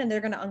inspection and they're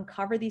going to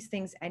uncover these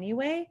things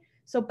anyway.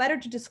 So better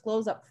to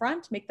disclose up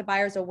front, make the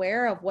buyers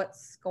aware of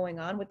what's going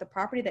on with the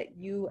property that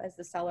you as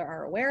the seller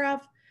are aware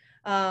of.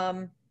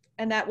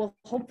 And that will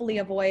hopefully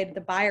avoid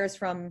the buyers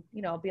from,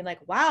 you know, being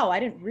like, wow,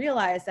 I didn't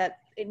realize that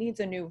it needs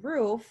a new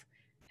roof.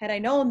 Had I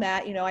known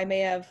that, you know, I may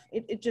have,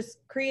 it just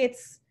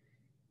creates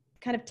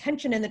kind of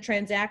tension in the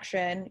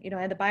transaction, you know,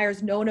 and the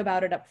buyer's known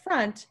about it up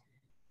front.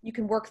 You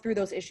can work through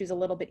those issues a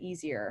little bit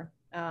easier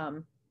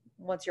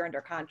once you're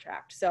under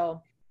contract.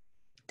 So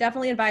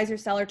definitely advise your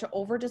seller to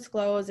over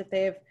disclose if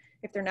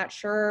they're not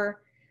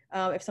sure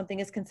if something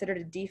is considered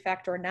a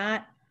defect or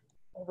not.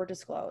 Over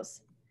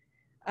disclose.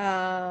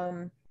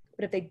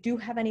 But if they do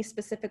have any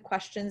specific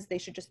questions, they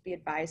should just be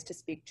advised to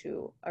speak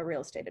to a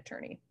real estate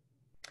attorney.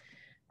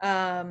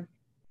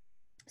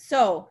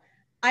 So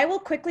I will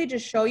quickly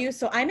just show you.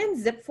 So I'm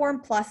in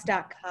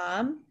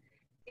zipformplus.com.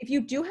 If you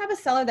do have a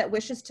seller that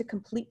wishes to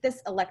complete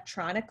this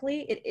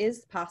electronically, it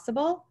is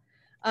possible.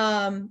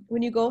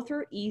 When you go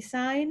through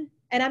eSign,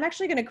 and I'm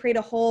actually going to create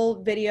a whole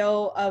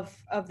video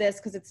of this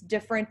because it's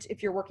different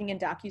if you're working in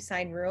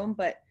DocuSign Room,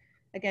 but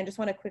again, just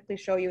want to quickly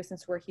show you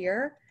since we're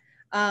here.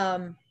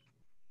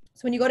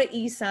 So when you go to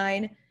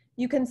eSign,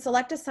 you can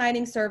select a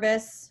signing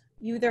service.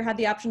 You either have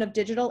the option of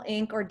digital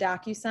ink or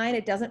DocuSign.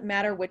 It doesn't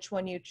matter which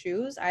one you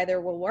choose, either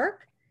will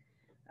work.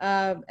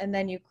 And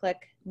then you click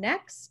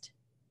next.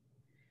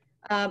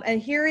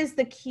 And here is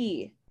the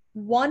key.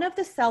 One of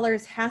the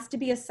sellers has to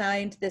be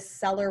assigned this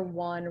seller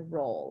one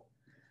role.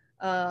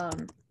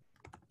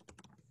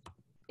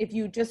 If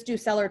you just do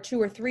seller 2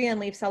 or 3 and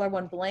leave seller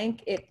 1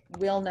 blank, it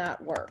will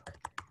not work.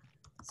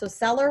 So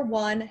seller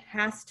 1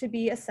 has to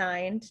be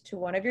assigned to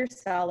one of your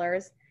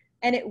sellers,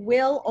 and it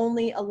will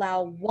only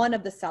allow one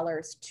of the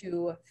sellers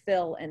to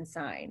fill and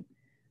sign.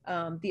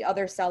 The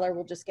other seller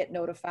will just get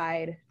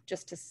notified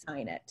just to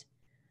sign it.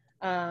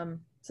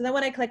 So then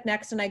when I click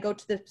next and I go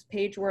to this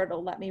page where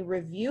it'll let me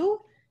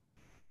review,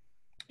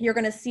 you're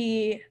going to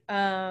see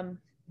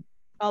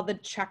all the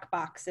check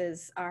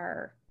boxes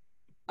are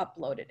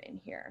uploaded in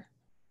here.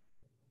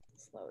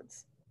 This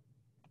loads.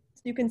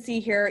 So you can see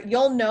here,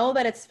 you'll know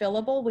that it's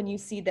fillable when you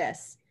see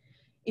this.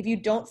 If you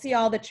don't see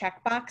all the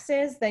check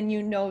boxes, then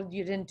you know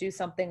you didn't do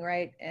something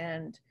right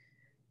and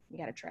you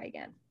got to try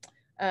again.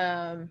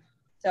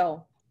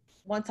 So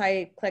once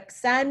I click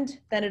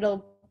send, then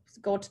it'll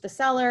go to the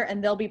seller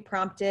and they'll be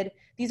prompted.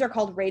 These are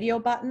called radio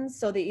buttons.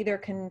 So they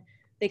can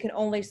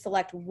only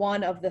select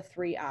one of the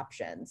 3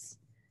 options.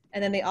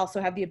 And then they also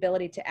have the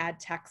ability to add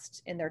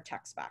text in their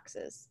text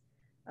boxes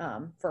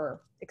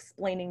for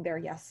explaining their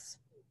yes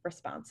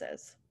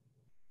responses.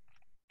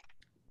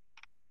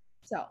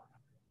 So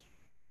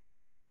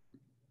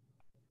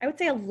I would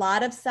say a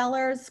lot of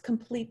sellers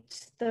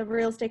complete the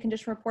real estate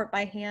condition report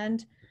by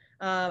hand.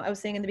 I was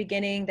saying in the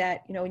beginning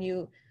that, you know, when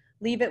you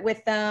leave it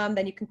with them,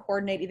 then you can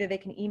coordinate, either they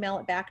can email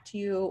it back to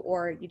you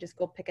or you just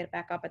go pick it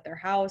back up at their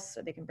house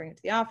or they can bring it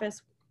to the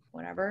office,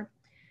 whatever.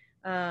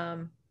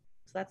 So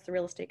that's the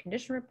real estate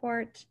condition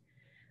report.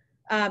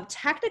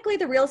 Technically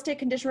the real estate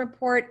condition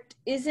report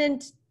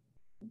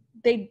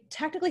they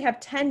technically have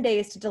 10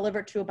 days to deliver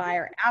it to a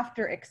buyer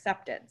after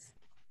acceptance.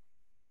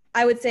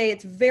 I would say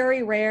it's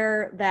very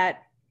rare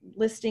that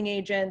listing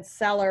agents,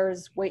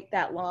 sellers wait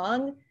that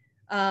long.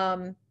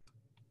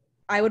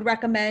 I would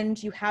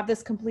recommend you have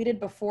this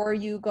completed before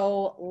you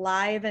go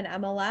live in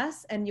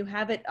MLS and you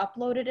have it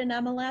uploaded in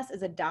MLS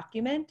as a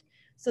document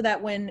so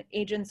that when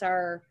agents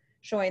are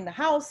showing the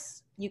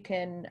house, they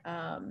can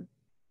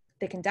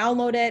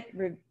download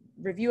it,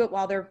 review it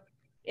while they're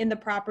in the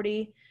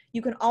property.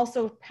 You can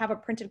also have a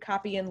printed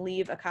copy and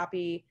leave a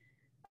copy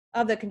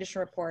of the condition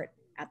report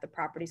at the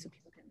property so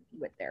people can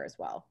view it there as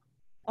well.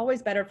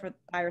 Always better for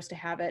buyers to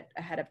have it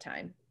ahead of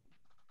time.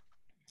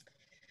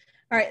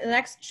 All right, the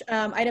next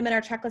item in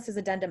our checklist is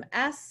Addendum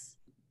S.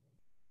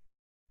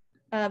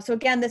 So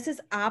again, this is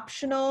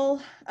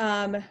optional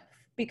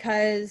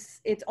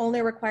because it's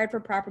only required for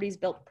properties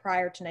built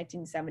prior to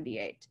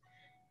 1978.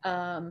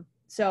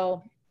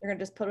 So you're gonna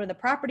just put in the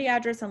property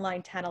address on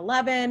line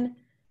 1011.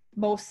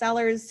 Most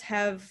sellers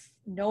have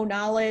no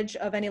knowledge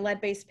of any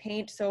lead-based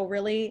paint, so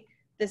really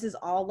this is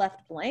all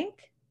left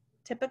blank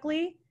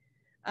typically.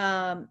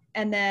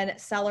 And then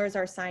sellers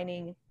are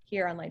signing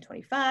here on line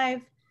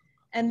 25.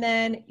 And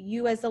then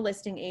you as the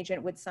listing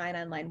agent would sign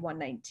on line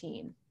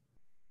 119.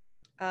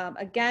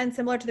 Again,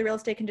 similar to the real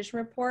estate condition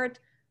report,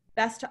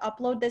 best to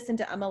upload this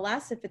into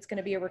MLS if it's going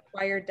to be a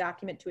required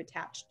document to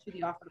attach to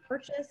the offer to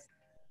purchase.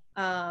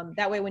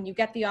 That way, when you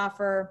get the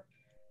offer,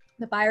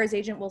 the buyer's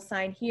agent will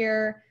sign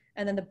here,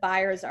 and then the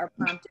buyers are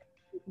prompted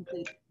to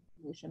complete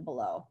the information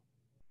below.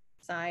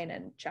 Sign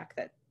and check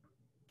that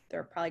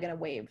they're probably going to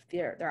waive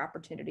their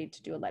opportunity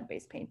to do a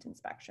lead-based paint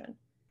inspection.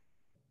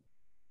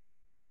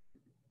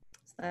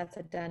 So that's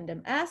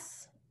Addendum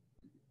S.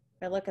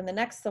 If I look in the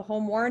next, the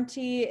home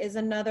warranty is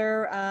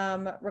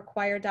another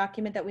required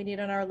document that we need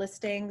on our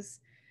listings.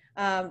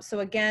 So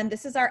again,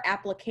 this is our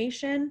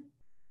application.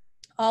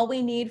 All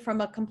we need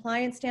from a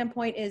compliance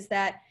standpoint is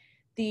that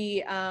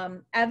the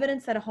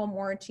evidence that a home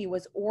warranty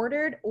was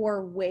ordered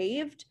or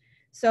waived.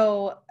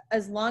 So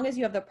as long as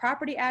you have the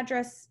property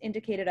address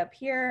indicated up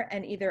here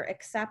and either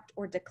accept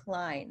or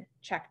decline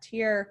checked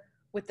here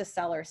with the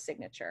seller's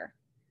signature.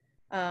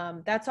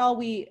 That's all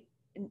we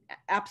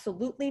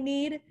absolutely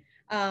need.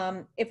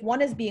 If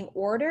one is being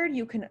ordered,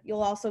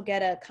 you'll also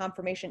get a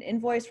confirmation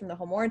invoice from the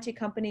home warranty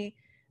company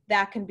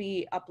that can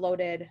be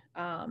uploaded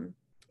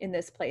in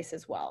this place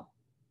as well.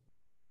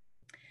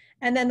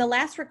 And then the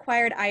last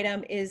required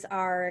item is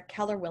our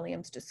Keller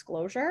Williams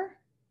disclosure,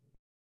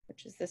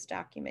 which is this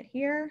document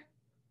here.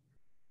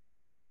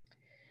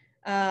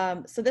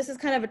 So this is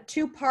kind of a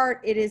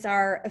two-part. It is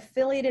our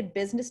affiliated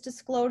business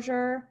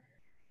disclosure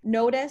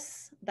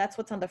notice. That's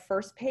what's on the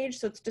first page.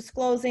 So it's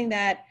disclosing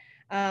that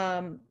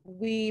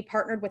we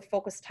partnered with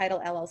Focus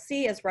Title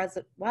LLC as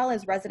well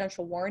as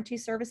Residential Warranty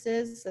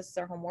Services. This is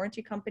our home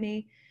warranty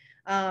company.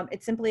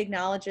 It simply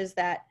acknowledges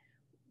that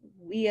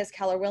we as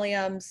Keller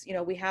Williams,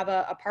 we have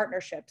a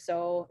partnership.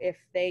 So if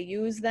they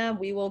use them,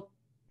 we will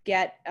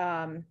get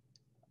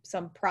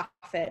some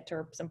profit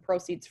or some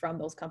proceeds from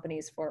those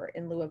companies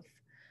in lieu of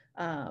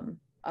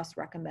us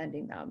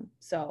recommending them.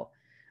 So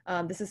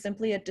this is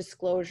simply a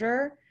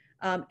disclosure.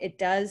 It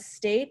does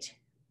state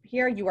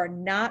here, you are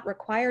not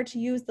required to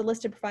use the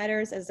listed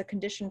providers as a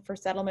condition for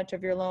settlement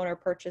of your loan or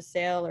purchase,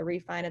 sale, or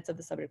refinance of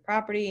the subject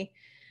property.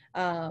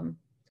 Again,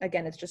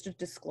 it's just a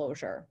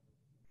disclosure.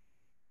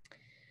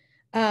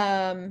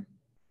 So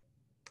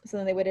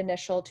then they would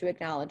initial to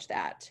acknowledge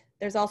that.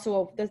 There's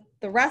also,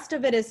 the rest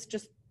of it is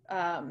just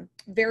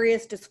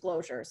various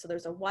disclosures. So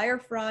there's a wire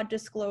fraud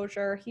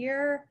disclosure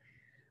here,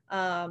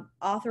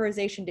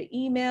 authorization to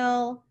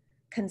email,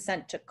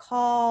 consent to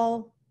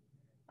call.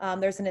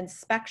 There's an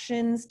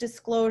inspections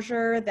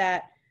disclosure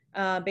that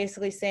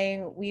basically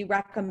saying we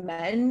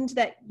recommend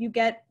that you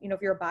get,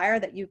 if you're a buyer,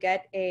 that you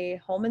get a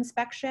home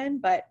inspection,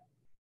 but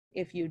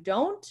if you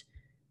don't,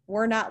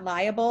 we're not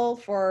liable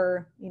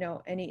for,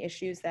 any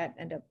issues that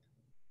end up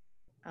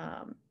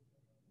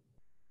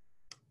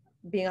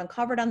being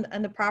uncovered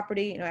on the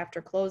property, after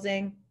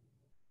closing.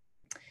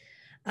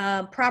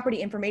 Property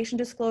information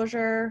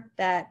disclosure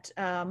that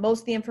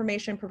most of the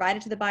information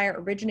provided to the buyer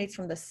originates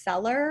from the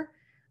seller.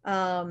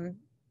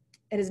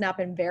 It has not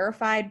been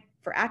verified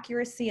for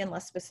accuracy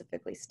unless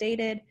specifically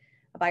stated.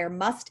 A buyer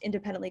must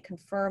independently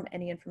confirm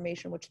any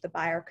information which the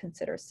buyer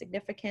considers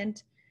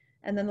significant.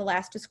 And then the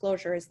last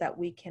disclosure is that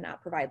we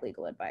cannot provide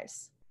legal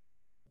advice.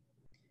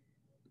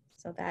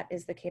 So that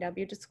is the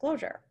KW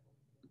disclosure.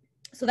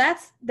 So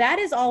that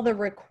is all the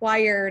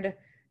required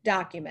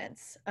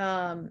documents.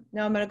 Now I'm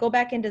going to go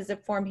back into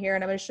zip form here,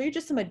 and I'm going to show you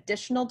just some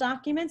additional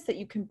documents that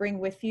you can bring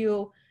with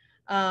you.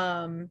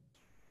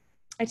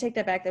 I take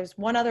that back. There's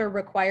one other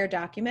required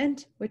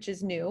document, which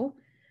is new.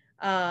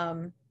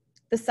 The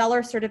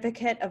seller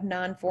certificate of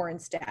non-foreign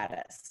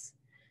status.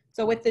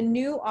 So with the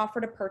new offer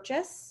to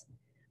purchase,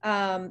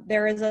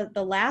 there is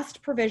the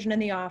last provision in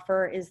the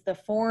offer is the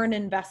Foreign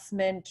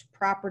Investment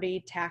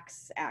Property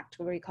Tax Act,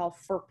 what we call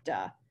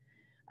FIRPTA.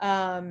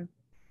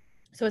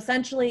 So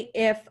essentially,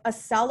 if a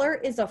seller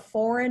is a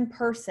foreign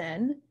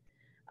person,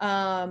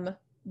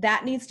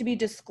 that needs to be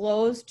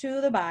disclosed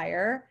to the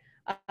buyer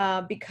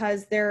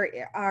because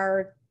there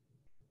are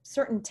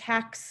certain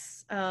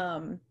tax,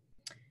 there's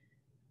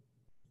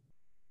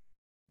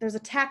a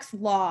tax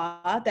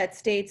law that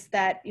states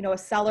that, a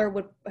seller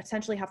would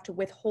essentially have to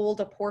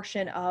withhold a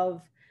portion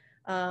of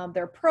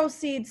their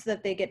proceeds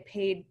that they get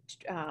paid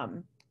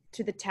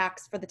to the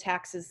tax for the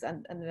taxes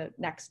in the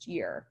next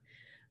year.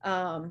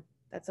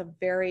 That's a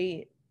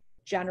very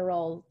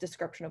general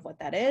description of what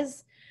that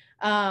is.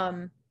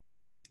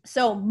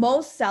 So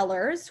most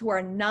sellers who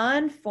are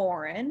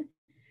non-foreign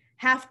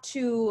have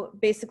to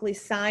basically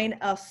sign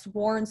a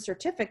sworn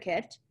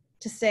certificate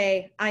to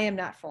say, I am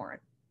not foreign.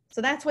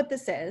 So that's what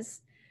this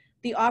is.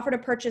 The offer to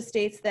purchase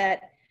states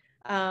that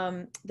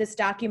this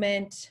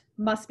document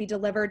must be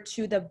delivered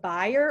to the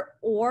buyer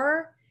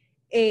or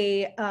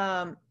a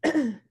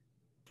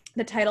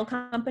the title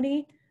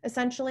company,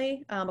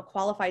 essentially, a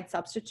qualified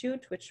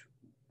substitute, which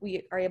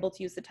we are able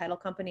to use the title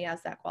company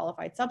as that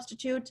qualified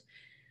substitute.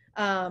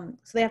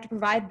 So they have to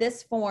provide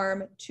this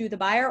form to the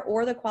buyer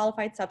or the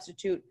qualified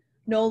substitute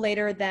no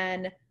later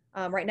than,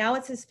 right now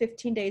it says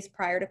 15 days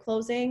prior to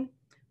closing,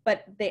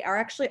 but they are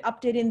actually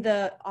updating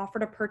the offer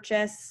to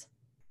purchase,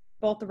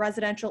 both the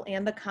residential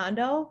and the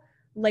condo,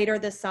 later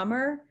this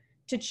summer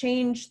to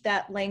change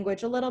that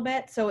language a little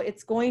bit. So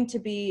it's going to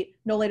be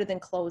no later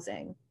than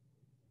closing.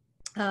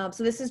 So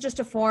this is just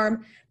a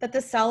form that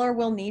the seller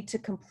will need to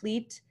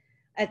complete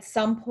at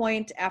some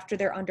point after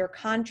they're under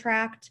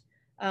contract,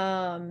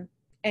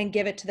 and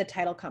give it to the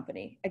title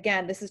company.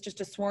 Again, this is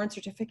just a sworn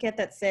certificate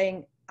that's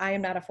saying, I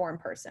am not a foreign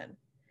person.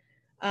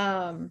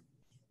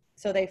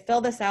 So they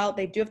fill this out.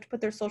 They do have to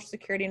put their social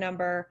security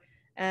number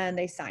and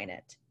they sign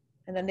it.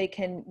 And then they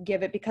can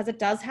give it, because it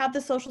does have the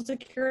social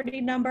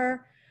security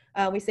number.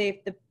 We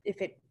say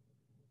if it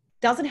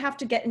doesn't have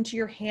to get into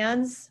your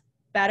hands,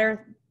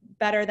 better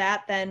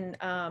that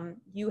than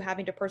you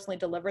having to personally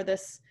deliver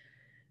this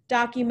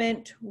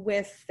document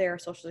with their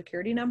social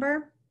security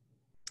number.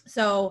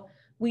 So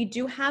we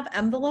do have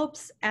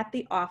envelopes at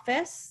the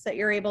office that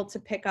you're able to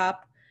pick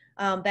up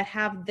that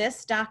have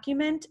this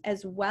document,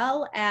 as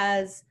well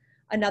as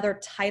another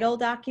title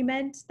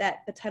document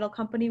that the title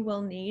company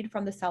will need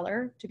from the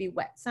seller to be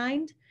wet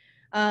signed.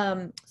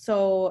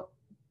 So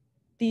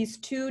these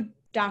two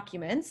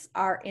documents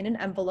are in an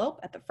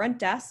envelope at the front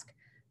desk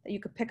that you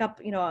could pick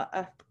up,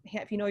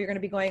 if you know you're going to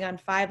be going on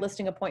 5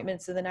 listing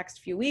appointments in the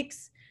next few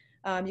weeks,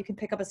 you can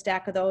pick up a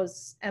stack of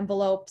those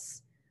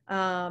envelopes,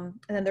 and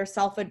then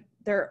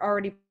they're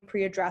already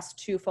pre-addressed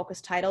to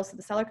Focus Title, so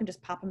the seller can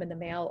just pop them in the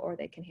mail, or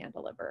they can hand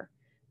deliver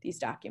these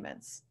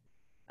documents.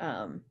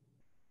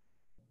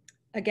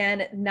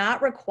 Again,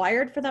 not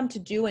required for them to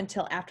do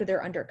until after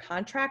they're under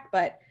contract,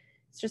 but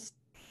it's just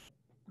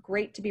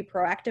great to be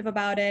proactive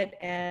about it,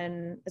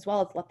 and as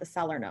well as let the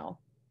seller know.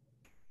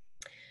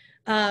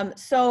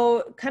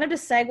 So kind of to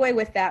segue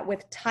with that,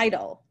 with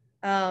title.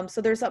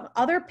 So there's some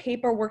other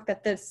paperwork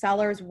that the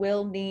sellers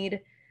will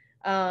need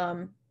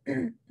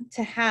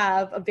to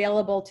have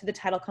available to the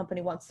title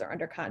company once they're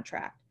under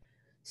contract.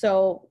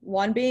 So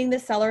one being the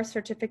seller's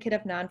certificate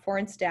of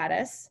non-foreign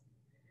status.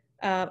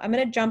 I'm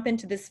going to jump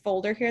into this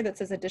folder here that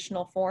says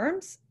additional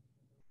forms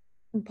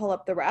and pull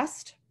up the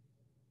rest.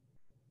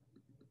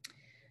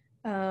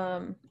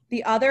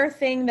 The other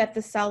thing that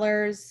the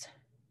sellers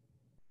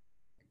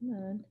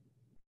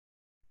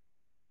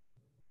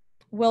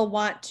will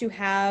want to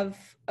have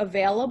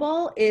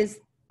available is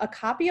a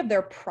copy of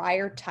their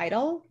prior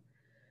title.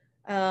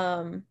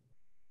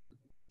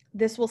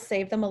 This will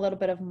save them a little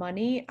bit of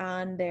money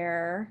on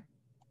their,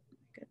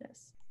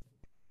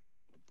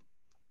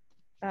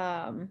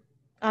 on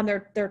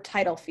their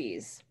title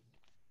fees.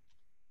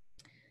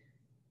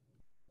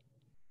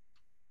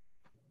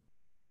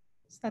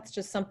 So that's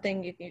just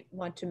something you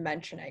want to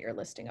mention at your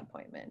listing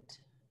appointment.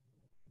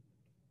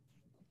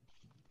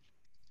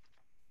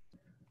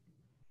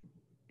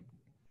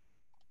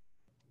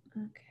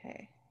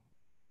 Okay.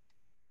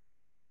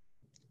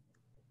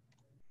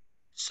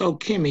 So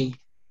Kimmy.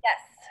 Yes.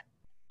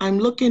 I'm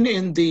looking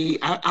in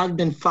I've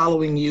been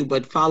following you,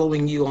 but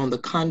following you on the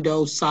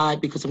condo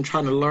side because I'm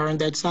trying to learn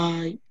that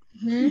side.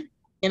 Mm-hmm.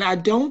 And I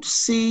don't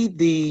see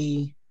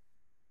the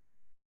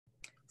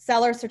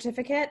seller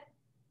certificate.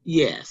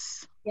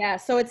 Yes. Yeah,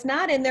 so it's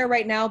not in there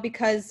right now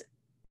because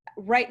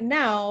right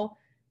now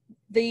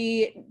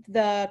the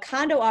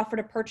condo offer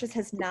to purchase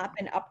has not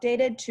been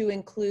updated to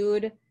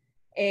include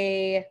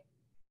the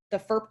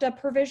FERPTA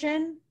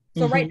provision.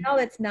 So right now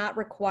it's not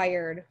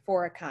required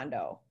for a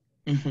condo.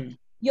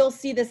 You'll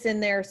see this in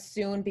there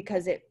soon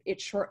because it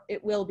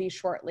will be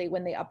shortly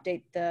when they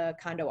update the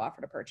condo offer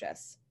to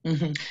purchase.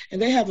 And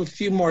they have a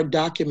few more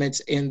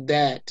documents in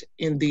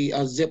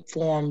the zip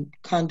form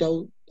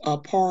condo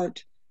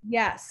part.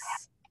 Yes.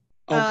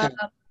 Okay.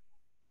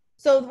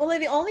 So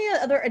the only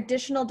other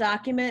additional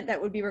document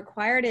that would be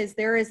required is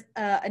there is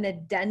an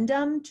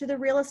addendum to the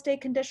real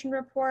estate condition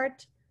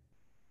report.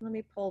 Let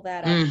me pull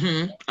that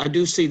up. I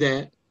do see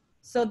that.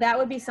 So that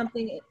would be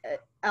something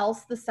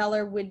else the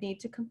seller would need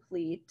to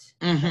complete.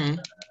 I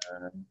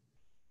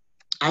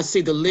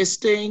see the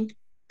listing,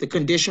 the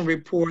condition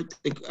report,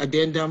 the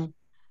addendum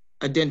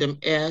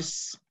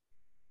S,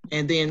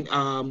 and then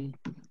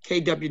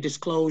KW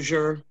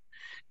disclosure.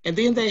 And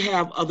then they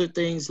have other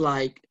things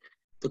like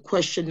the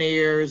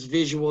questionnaires,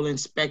 visual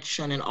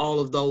inspection, and all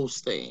of those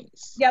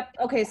things. Yep.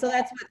 Okay. So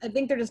I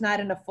think they're just not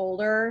in a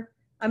folder.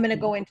 I'm going to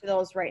go into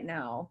those right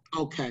now.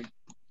 Okay.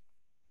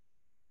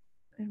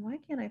 And why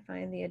can't I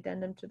find the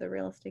addendum to the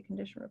real estate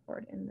condition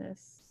report in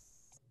this?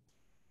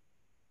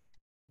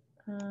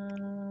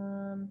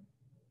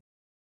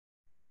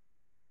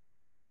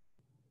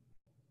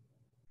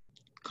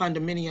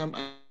 Condominium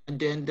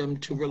addendum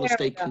to real There we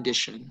estate go.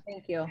 condition.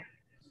 Thank you.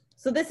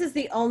 So this is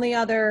the only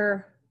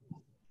other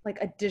like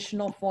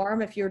additional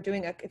form if you're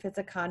doing if it's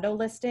a condo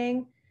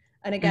listing.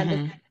 And again, this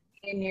is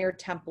in your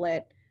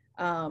template.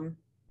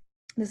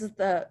 This is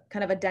the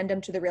kind of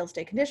addendum to the real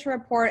estate condition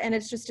report, and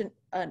it's just an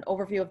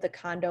overview of the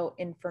condo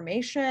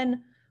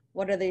information.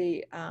 What are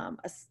the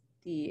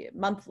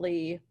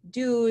monthly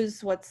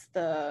dues? What's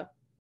the,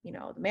 you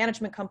know, the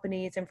management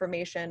company's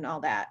information,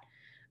 all that.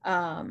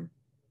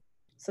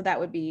 So that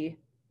would be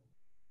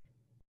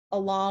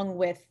along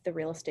with the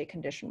real estate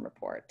condition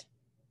report.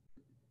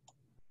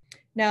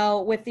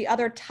 Now with the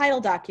other title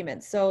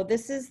documents, so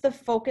this is the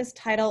focus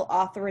title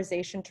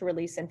authorization to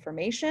release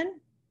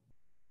information.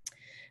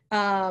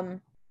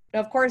 Now,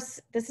 of course,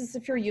 this is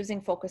if you're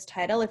using focus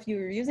title. If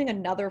you're using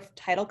another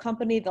title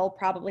company, they'll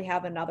probably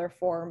have another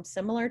form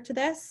similar to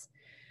this.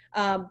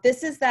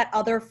 This is that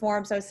other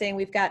form. So I was saying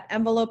we've got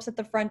envelopes at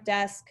the front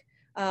desk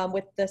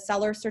with the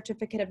seller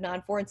certificate of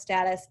non-foreign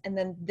status, and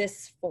then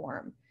this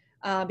form,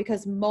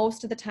 because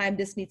most of the time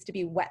this needs to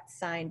be wet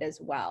signed as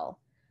well.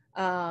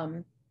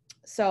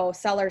 So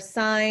sellers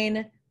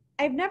sign.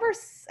 I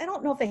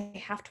don't know if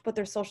they have to put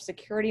their social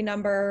security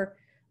number.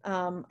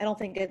 I don't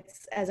think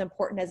it's as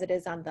important as it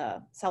is on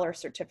the seller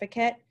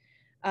certificate,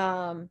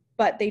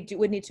 but they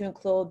would need to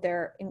include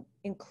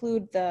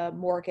the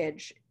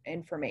mortgage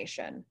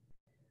information.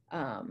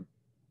 And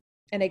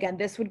again,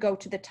 this would go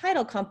to the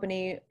title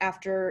company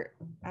after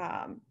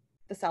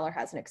the seller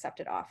has an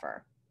accepted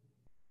offer.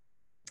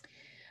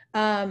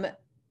 The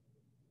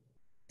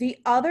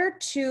other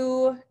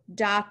two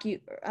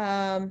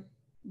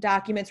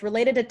documents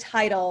related to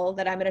title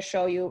that I'm going to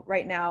show you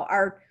right now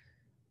are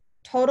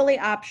totally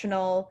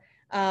optional.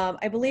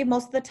 I believe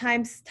most of the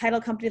times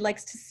title company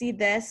likes to see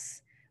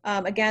this.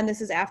 Again,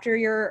 this is after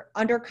you're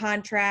under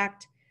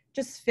contract,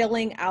 just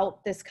filling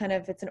out this kind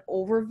of, it's an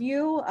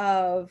overview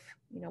of,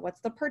 you know, what's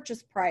the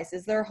purchase price?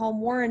 Is there a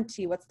home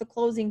warranty? What's the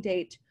closing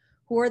date?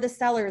 Who are the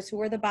sellers? Who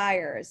are the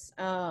buyers?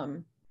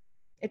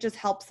 It just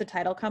helps the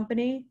title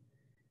company.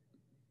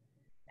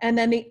 And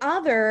then the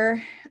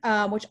other,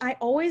 which I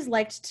always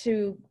liked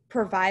to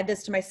provide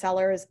this to my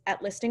sellers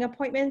at listing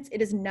appointments.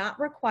 It is not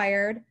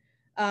required,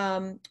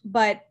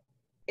 but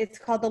it's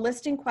called the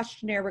listing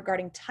questionnaire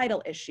regarding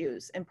title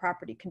issues and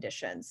property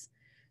conditions.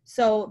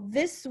 So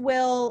this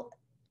will,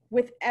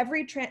 with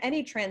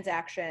any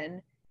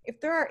transaction, if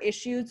there are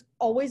issues,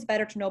 always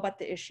better to know about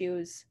the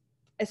issues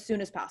as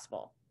soon as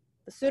possible.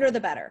 The sooner the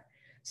better.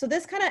 So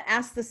this kind of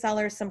asks the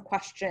sellers some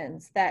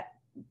questions that,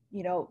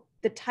 you know,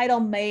 the title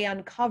may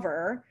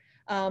uncover,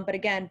 but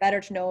again,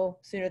 better to know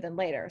sooner than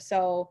later.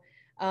 So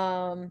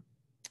are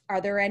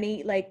there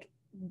any like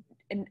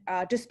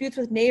disputes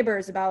with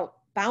neighbors about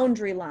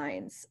boundary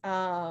lines?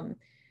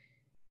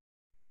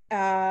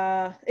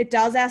 It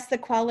does ask the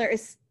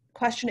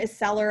question, is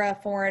seller a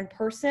foreign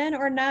person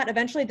or not?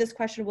 Eventually this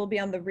question will be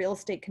on the real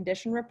estate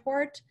condition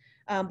report,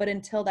 but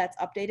until that's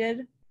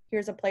updated,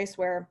 here's a place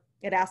where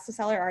it asks the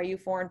seller, are you a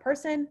foreign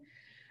person?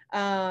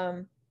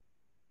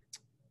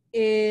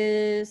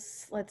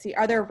 Let's see,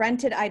 are there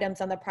rented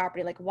items on the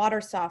property like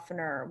water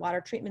softener, water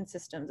treatment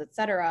systems,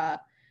 etc.?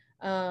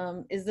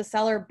 Is the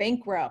seller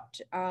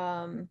bankrupt?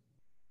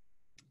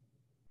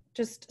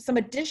 Just some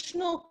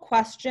additional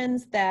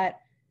questions that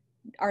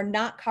are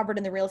not covered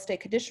in the real estate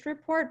condition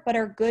report, but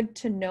are good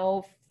to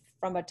know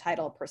from a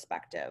title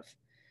perspective.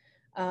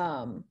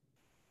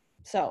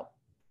 So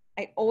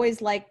I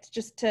always liked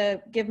just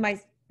to give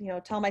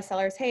tell my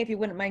sellers, hey, if you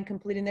wouldn't mind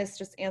completing this,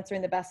 just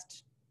answering the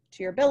best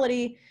to your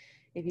ability.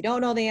 If you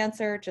don't know the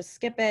answer, just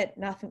skip it.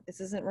 Nothing,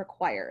 this isn't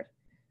required.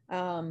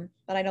 But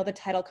I know the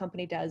title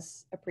company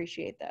does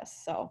appreciate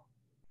this. So,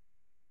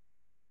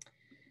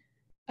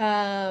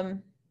 all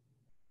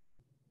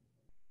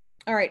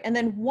right. And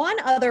then one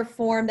other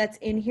form that's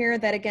in here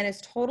that again is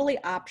totally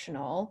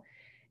optional.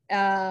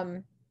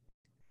 As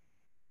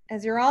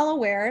you're all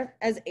aware,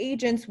 as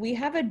agents, we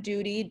have a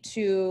duty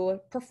to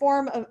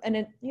perform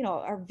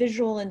our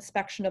visual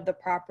inspection of the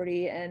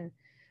property and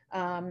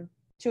to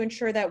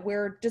ensure that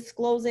we're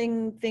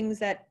disclosing things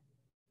that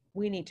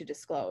we need to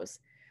disclose.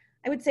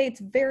 I would say it's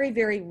very,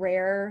 very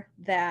rare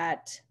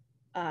that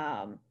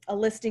a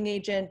listing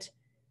agent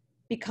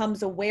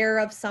becomes aware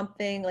of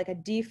something like a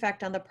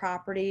defect on the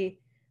property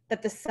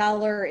that the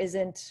seller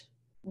isn't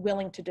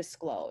willing to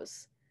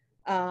disclose.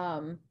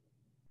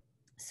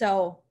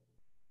 So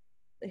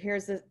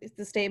here's the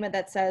statement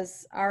that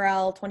says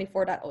RL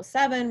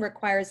 24.07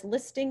 requires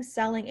listing,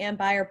 selling, and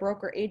buyer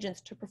broker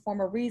agents to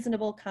perform a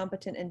reasonable,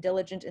 competent, and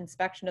diligent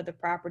inspection of the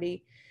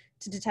property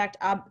to detect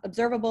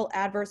observable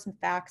adverse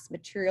facts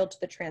material to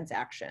the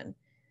transaction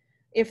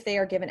if they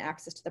are given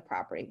access to the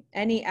property.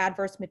 Any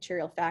adverse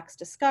material facts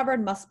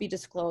discovered must be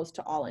disclosed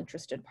to all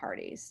interested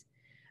parties.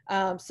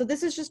 So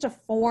this is just a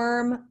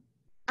form.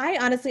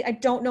 I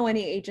don't know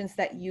any agents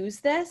that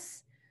use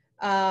this,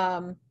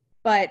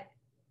 but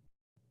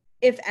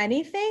if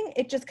anything,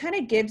 it just kind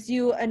of gives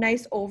you a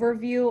nice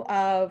overview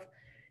of,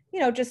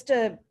 just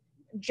a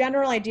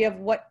general idea of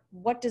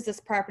what does this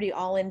property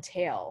all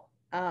entail,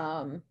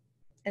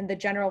 and the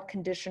general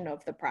condition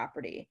of the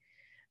property.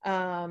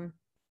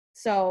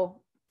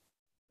 So,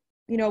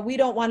 we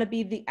don't want to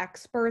be the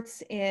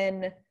experts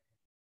in,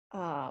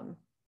 well,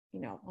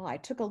 I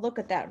took a look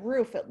at that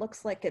roof. It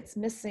looks like it's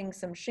missing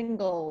some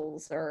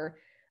shingles, or,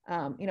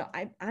 I'm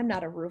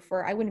not a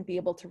roofer. I wouldn't be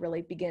able to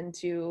really begin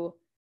to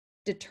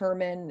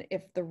determine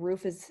if the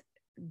roof is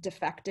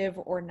defective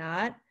or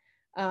not.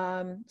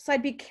 So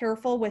I'd be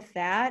careful with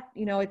that.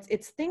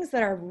 It's things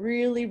that are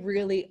really,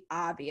 really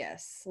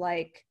obvious.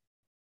 Like,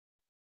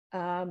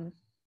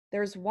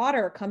 there's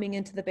water coming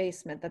into the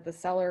basement that the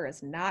seller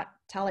is not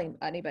telling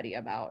anybody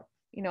about.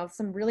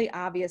 Some really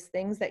obvious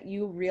things that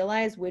you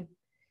realize would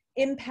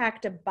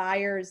impact a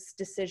buyer's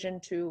decision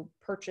to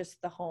purchase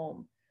the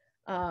home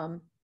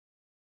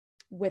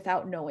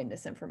without knowing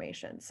this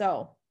information.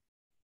 So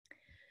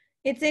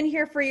it's in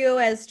here for you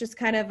as just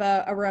kind of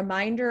a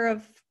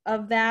reminder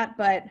of that,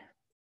 but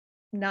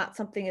not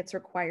something it's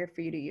required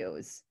for you to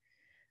use.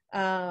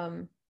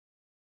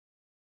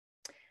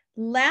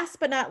 Last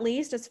but not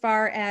least, as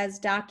far as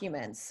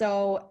documents.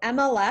 So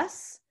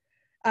MLS,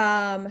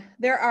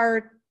 there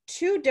are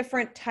two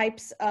different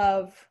types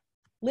of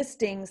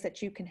listings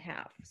that you can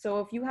have. So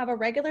if you have a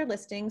regular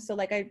listing, so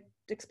like I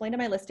explained in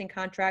my listing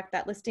contract,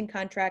 that listing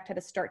contract had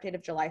a start date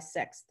of July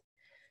 6th.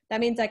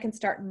 That means I can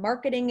start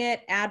marketing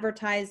it,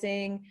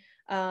 advertising.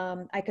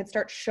 I could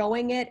start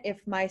showing it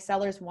if my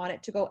sellers want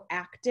it to go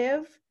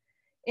active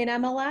in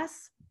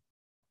MLS.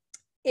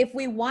 If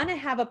we want to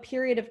have a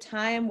period of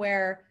time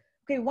where,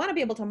 okay, we want to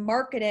be able to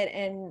market it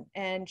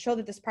and show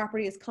that this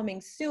property is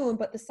coming soon,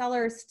 but the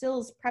seller still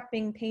is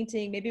prepping,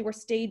 painting, maybe we're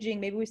staging,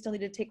 maybe we still need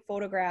to take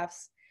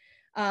photographs.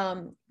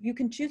 You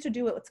can choose to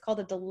do what's called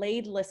a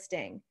delayed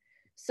listing.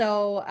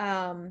 So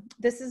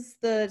this is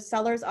the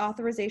seller's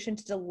authorization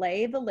to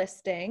delay the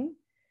listing.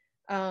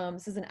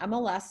 This is an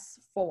MLS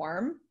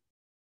form.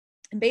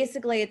 And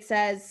basically it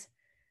says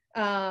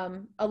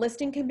a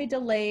listing can be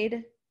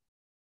delayed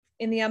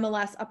in the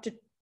MLS up to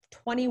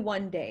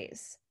 21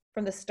 days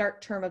from the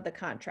start term of the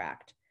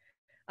contract.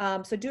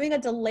 So doing a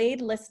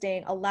delayed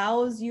listing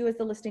allows you as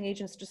the listing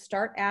agents to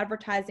start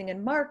advertising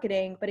and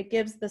marketing, but it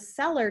gives the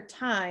seller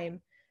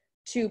time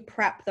to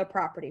prep the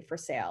property for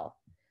sale.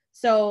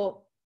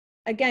 So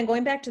again,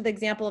 going back to the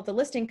example of the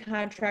listing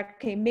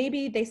contract, okay,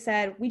 maybe they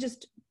said,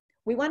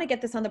 we want to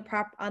get this on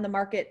the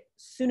market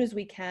soon as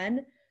we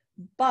can,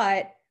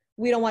 but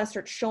we don't want to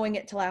start showing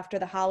it till after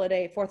the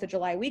holiday, 4th of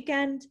July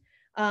weekend.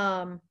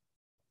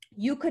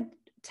 You could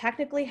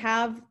technically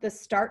have the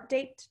start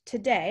date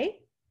today.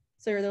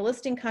 So the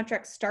listing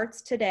contract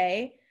starts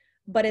today,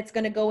 but it's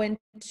going to go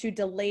into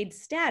delayed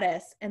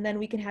status, and then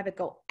we can have it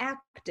go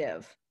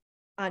active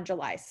on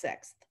July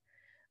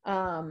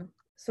 6th.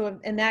 So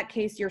in that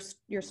case,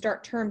 your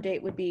start term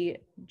date would be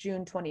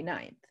June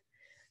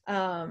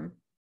 29th.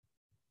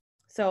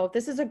 So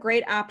this is a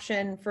great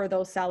option for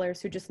those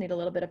sellers who just need a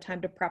little bit of time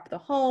to prep the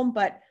home,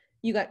 but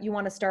you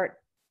want to start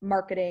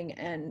marketing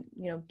and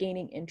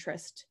gaining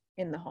interest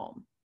in the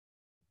home.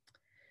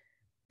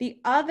 The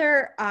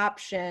other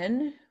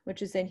option,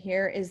 which is in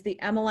here, is the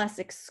MLS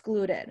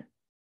excluded.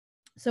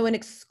 So an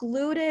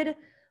excluded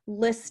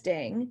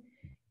listing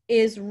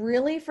is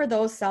really for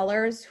those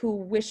sellers who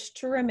wish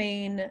to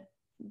remain,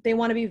 they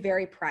want to be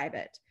very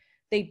private.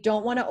 They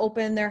don't want to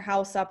open their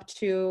house up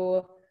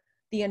to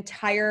the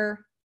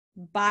entire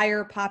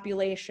buyer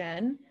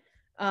population.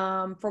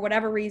 For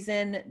whatever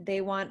reason,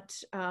 they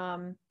want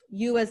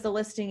you as the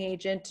listing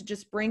agent to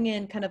just bring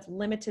in kind of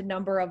limited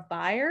number of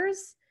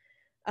buyers.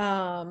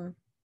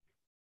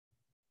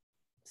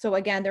 So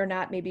again, they're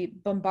not maybe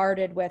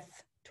bombarded with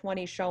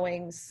 20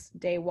 showings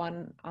day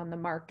one on the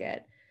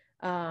market.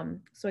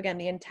 So again,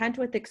 the intent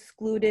with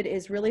excluded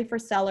is really for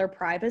seller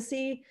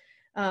privacy.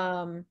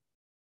 They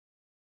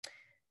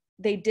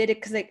did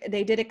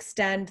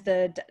extend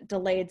the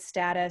delayed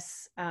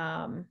status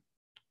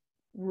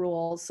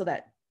rules so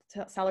that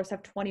sellers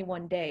have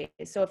 21 days.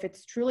 So if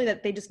it's truly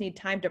that they just need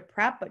time to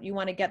prep, but you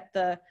want to get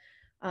the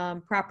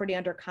property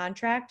under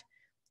contract,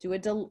 do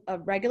a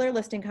regular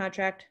listing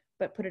contract,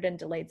 but put it in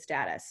delayed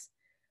status.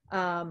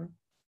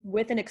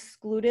 With an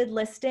excluded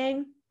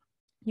listing,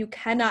 you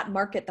cannot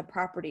market the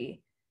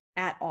property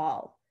at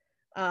all.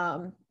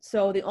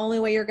 So the only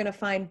way you're going to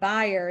find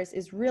buyers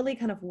is really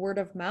kind of word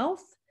of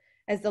mouth.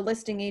 As the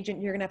listing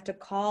agent, you're going to have to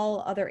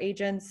call other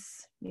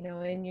agents,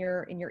 in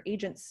your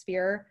agent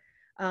sphere.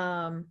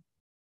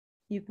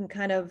 You can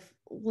kind of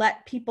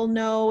let people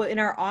know in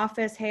our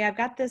office, hey, I've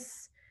got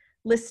this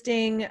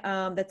listing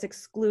that's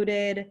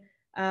excluded.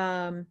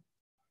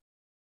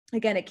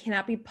 Again, it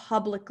cannot be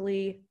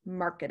publicly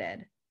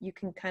marketed. You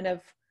can kind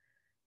of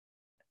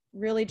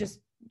really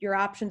your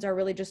options are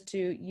really just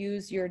to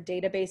use your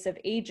database of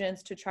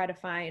agents to try to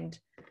find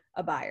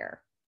a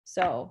buyer.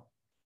 So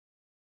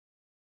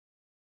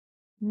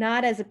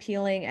not as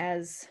appealing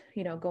as,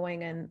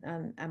 going in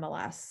on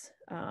MLS,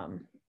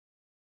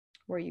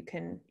 where you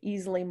can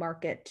easily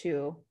market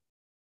to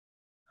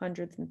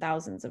hundreds and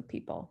thousands of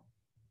people.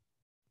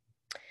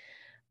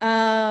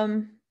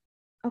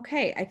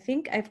 Okay, I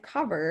think I've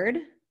covered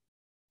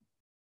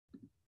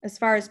as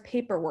far as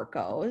paperwork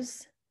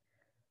goes.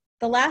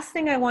 The last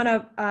thing I want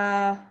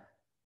to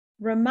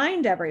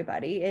remind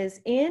everybody is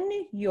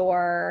in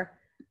your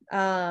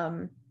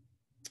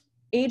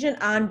agent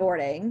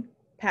onboarding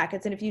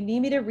packets. And if you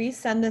need me to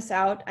resend this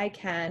out, I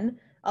can.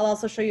 I'll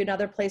also show you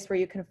another place where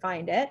you can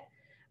find it.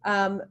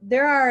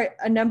 There are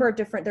a number of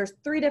different, there's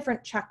 3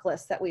 different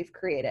checklists that we've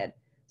created.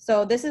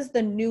 So this is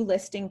the new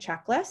listing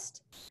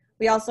checklist.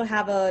 We also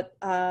have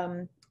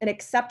an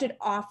accepted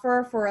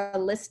offer for a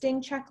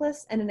listing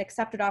checklist and an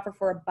accepted offer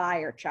for a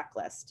buyer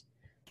checklist.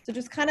 So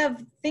just kind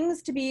of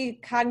things to be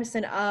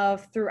cognizant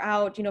of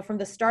throughout, you know, from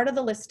the start of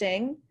the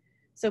listing.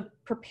 So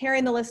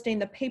preparing the listing,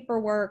 the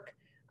paperwork,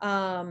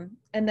 and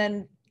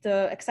then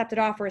the accepted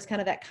offer is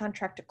kind of that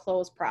contract to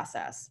close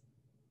process.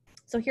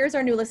 So here's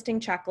our new listing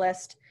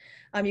checklist.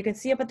 You can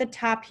see up at the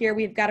top here,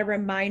 we've got a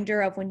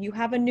reminder of when you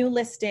have a new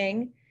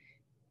listing,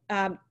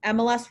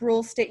 MLS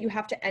rules state you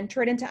have to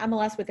enter it into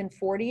MLS within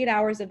 48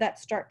 hours of that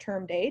start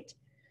term date.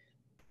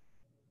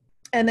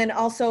 And then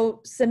also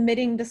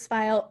submitting this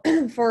file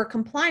for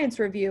compliance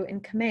review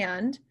in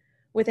Command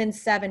within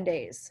 7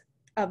 days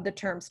of the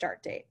term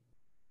start date.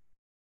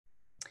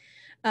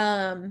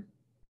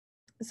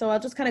 So I'll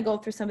just kind of go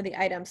through some of the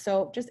items.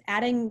 So just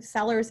adding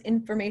sellers'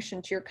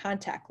 information to your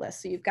contact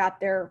list. So you've got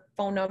their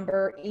phone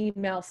number,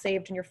 email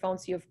saved in your phone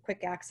so you have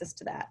quick access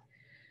to that.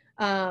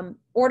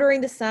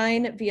 Ordering the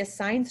sign via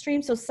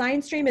SignStream. So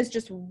SignStream is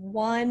just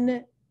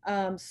one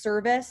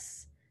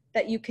service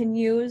that you can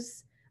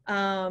use.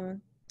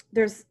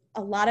 There's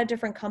a lot of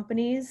different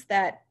companies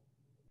that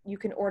you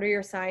can order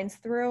your signs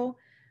through.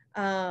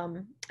 I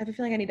have a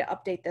feeling I need to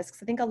update this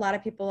because I think a lot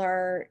of people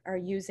are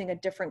using a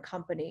different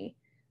company.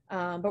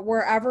 But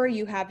wherever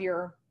you have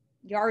your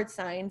yard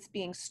signs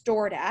being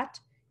stored at,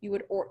 you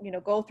would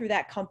go through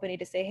that company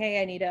to say,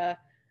 hey, I need to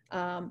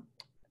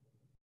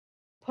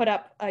put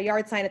up a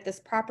yard sign at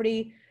this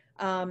property.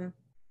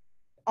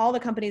 All the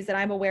companies that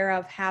I'm aware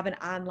of have an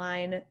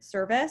online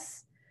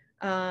service.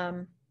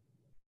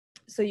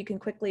 So you can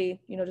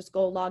quickly, just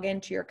go log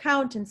into your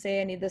account and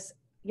say, I need this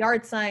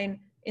yard sign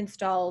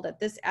installed at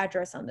this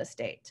address on this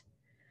date.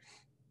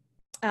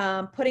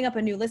 Putting up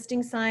a new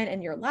listing sign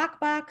in your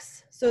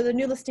lockbox. So the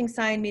new listing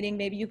sign, meaning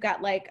maybe you've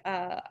got like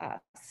a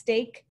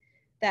stake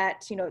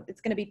that,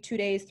 it's going to be 2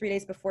 days, 3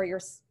 days before your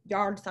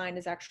yard sign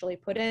is actually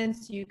put in.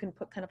 So you can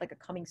put kind of like a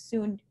coming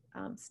soon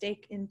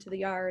stake into the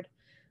yard,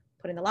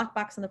 putting the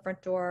lockbox on the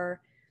front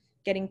door,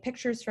 getting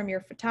pictures from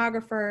your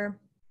photographer,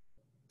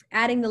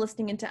 adding the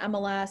listing into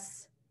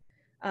MLS,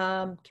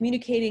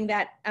 communicating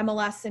that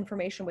MLS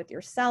information with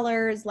your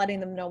sellers, letting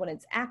them know when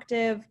it's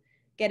active,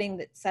 getting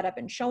it set up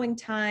in showing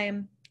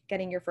time,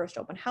 getting your first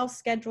open house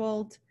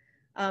scheduled.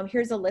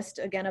 Here's a list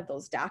again of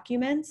those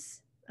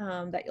documents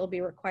that you'll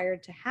be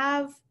required to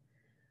have,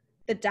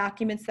 the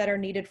documents that are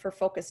needed for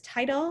focus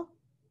title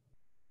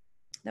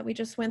that we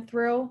just went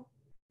through,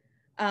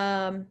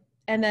 and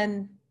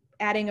then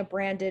adding a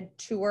branded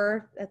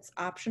tour that's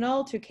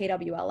optional to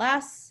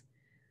KWLS,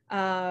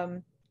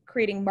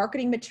 creating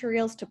marketing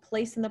materials to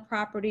place in the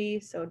property,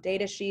 so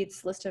data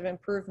sheets, list of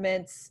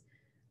improvements,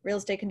 real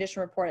estate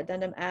condition report,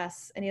 addendum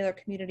S, any other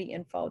community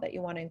info that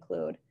you want to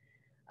include.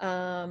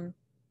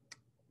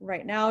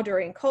 Right now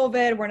during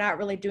COVID, we're not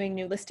really doing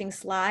new listing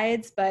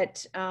slides,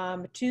 but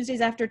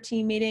Tuesdays after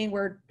team meeting,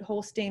 we're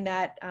hosting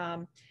that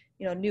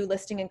new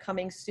listing and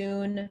coming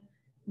soon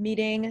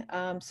meeting.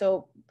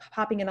 So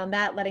popping in on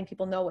that, letting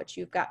people know what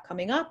you've got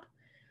coming up.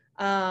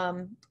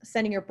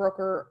 Sending your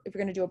broker, if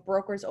you're going to do a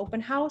broker's open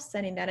house,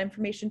 sending that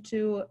information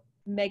to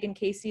Megan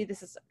Casey.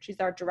 She's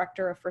our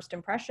director of first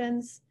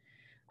impressions.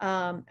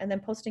 And then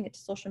posting it to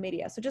social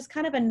media. So just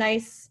kind of a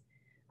nice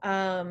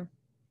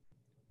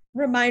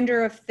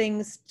reminder of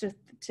things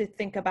to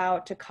think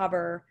about, to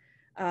cover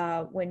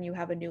when you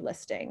have a new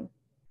listing.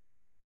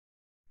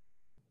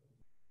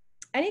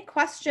 Any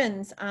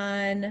questions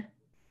on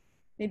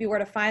maybe where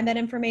to find that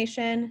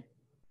information?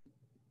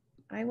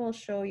 I will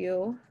show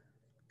you,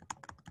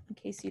 in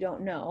case you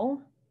don't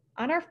know.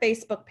 On our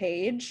Facebook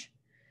page,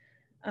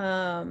 we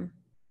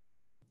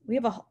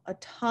have a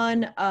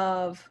ton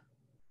of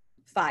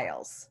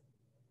files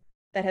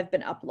that have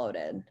been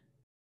uploaded.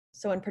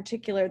 So in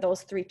particular,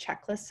 those 3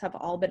 checklists have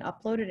all been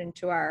uploaded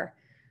into our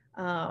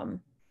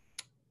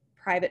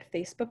private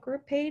Facebook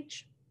group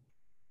page.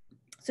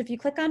 So if you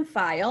click on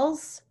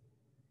files,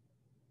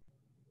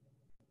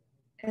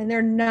 and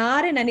they're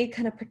not in any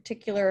kind of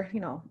particular,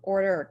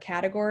 order or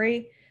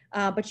category,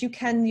 but you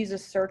can use a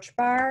search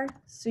bar.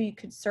 So you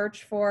could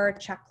search for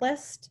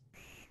checklist.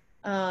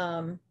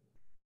 And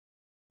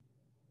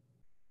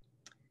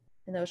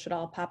those should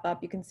all pop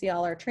up. You can see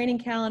all our training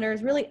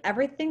calendars, really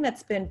everything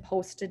that's been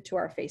posted to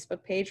our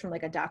Facebook page from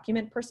like a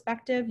document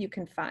perspective, you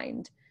can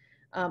find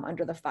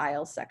under the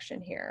files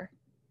section here.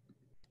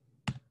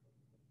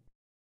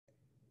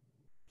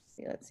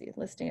 Let's see,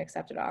 listing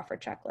accepted offer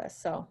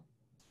checklist. So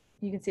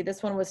you can see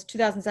this one was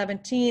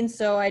 2017.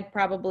 So I should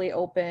probably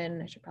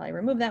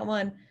remove that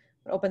one,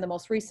 but open the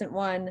most recent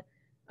one.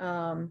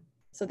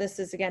 So this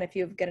is, again, if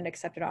you get an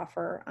accepted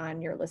offer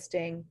on your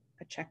listing,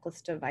 a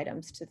checklist of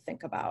items to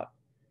think about.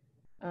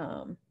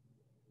 So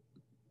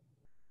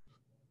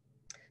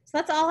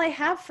that's all I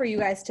have for you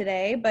guys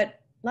today, but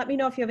let me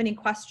know if you have any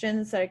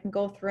questions that I can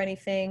go through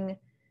anything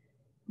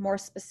more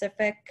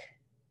specific.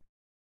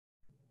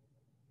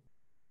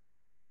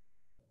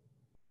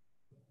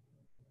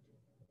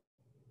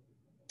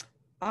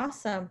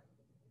 Awesome.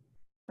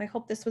 I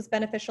hope this was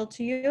beneficial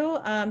to you.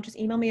 Just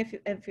email me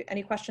if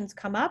any questions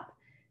come up,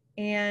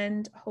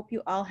 and hope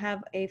you all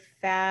have a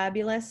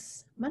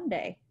fabulous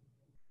Monday.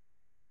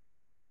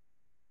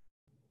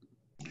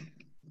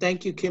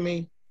 Thank you,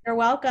 Kimmy. You're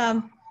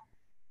welcome.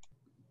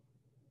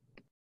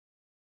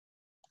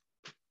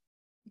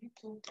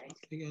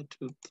 I got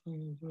 2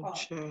 things in the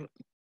chat.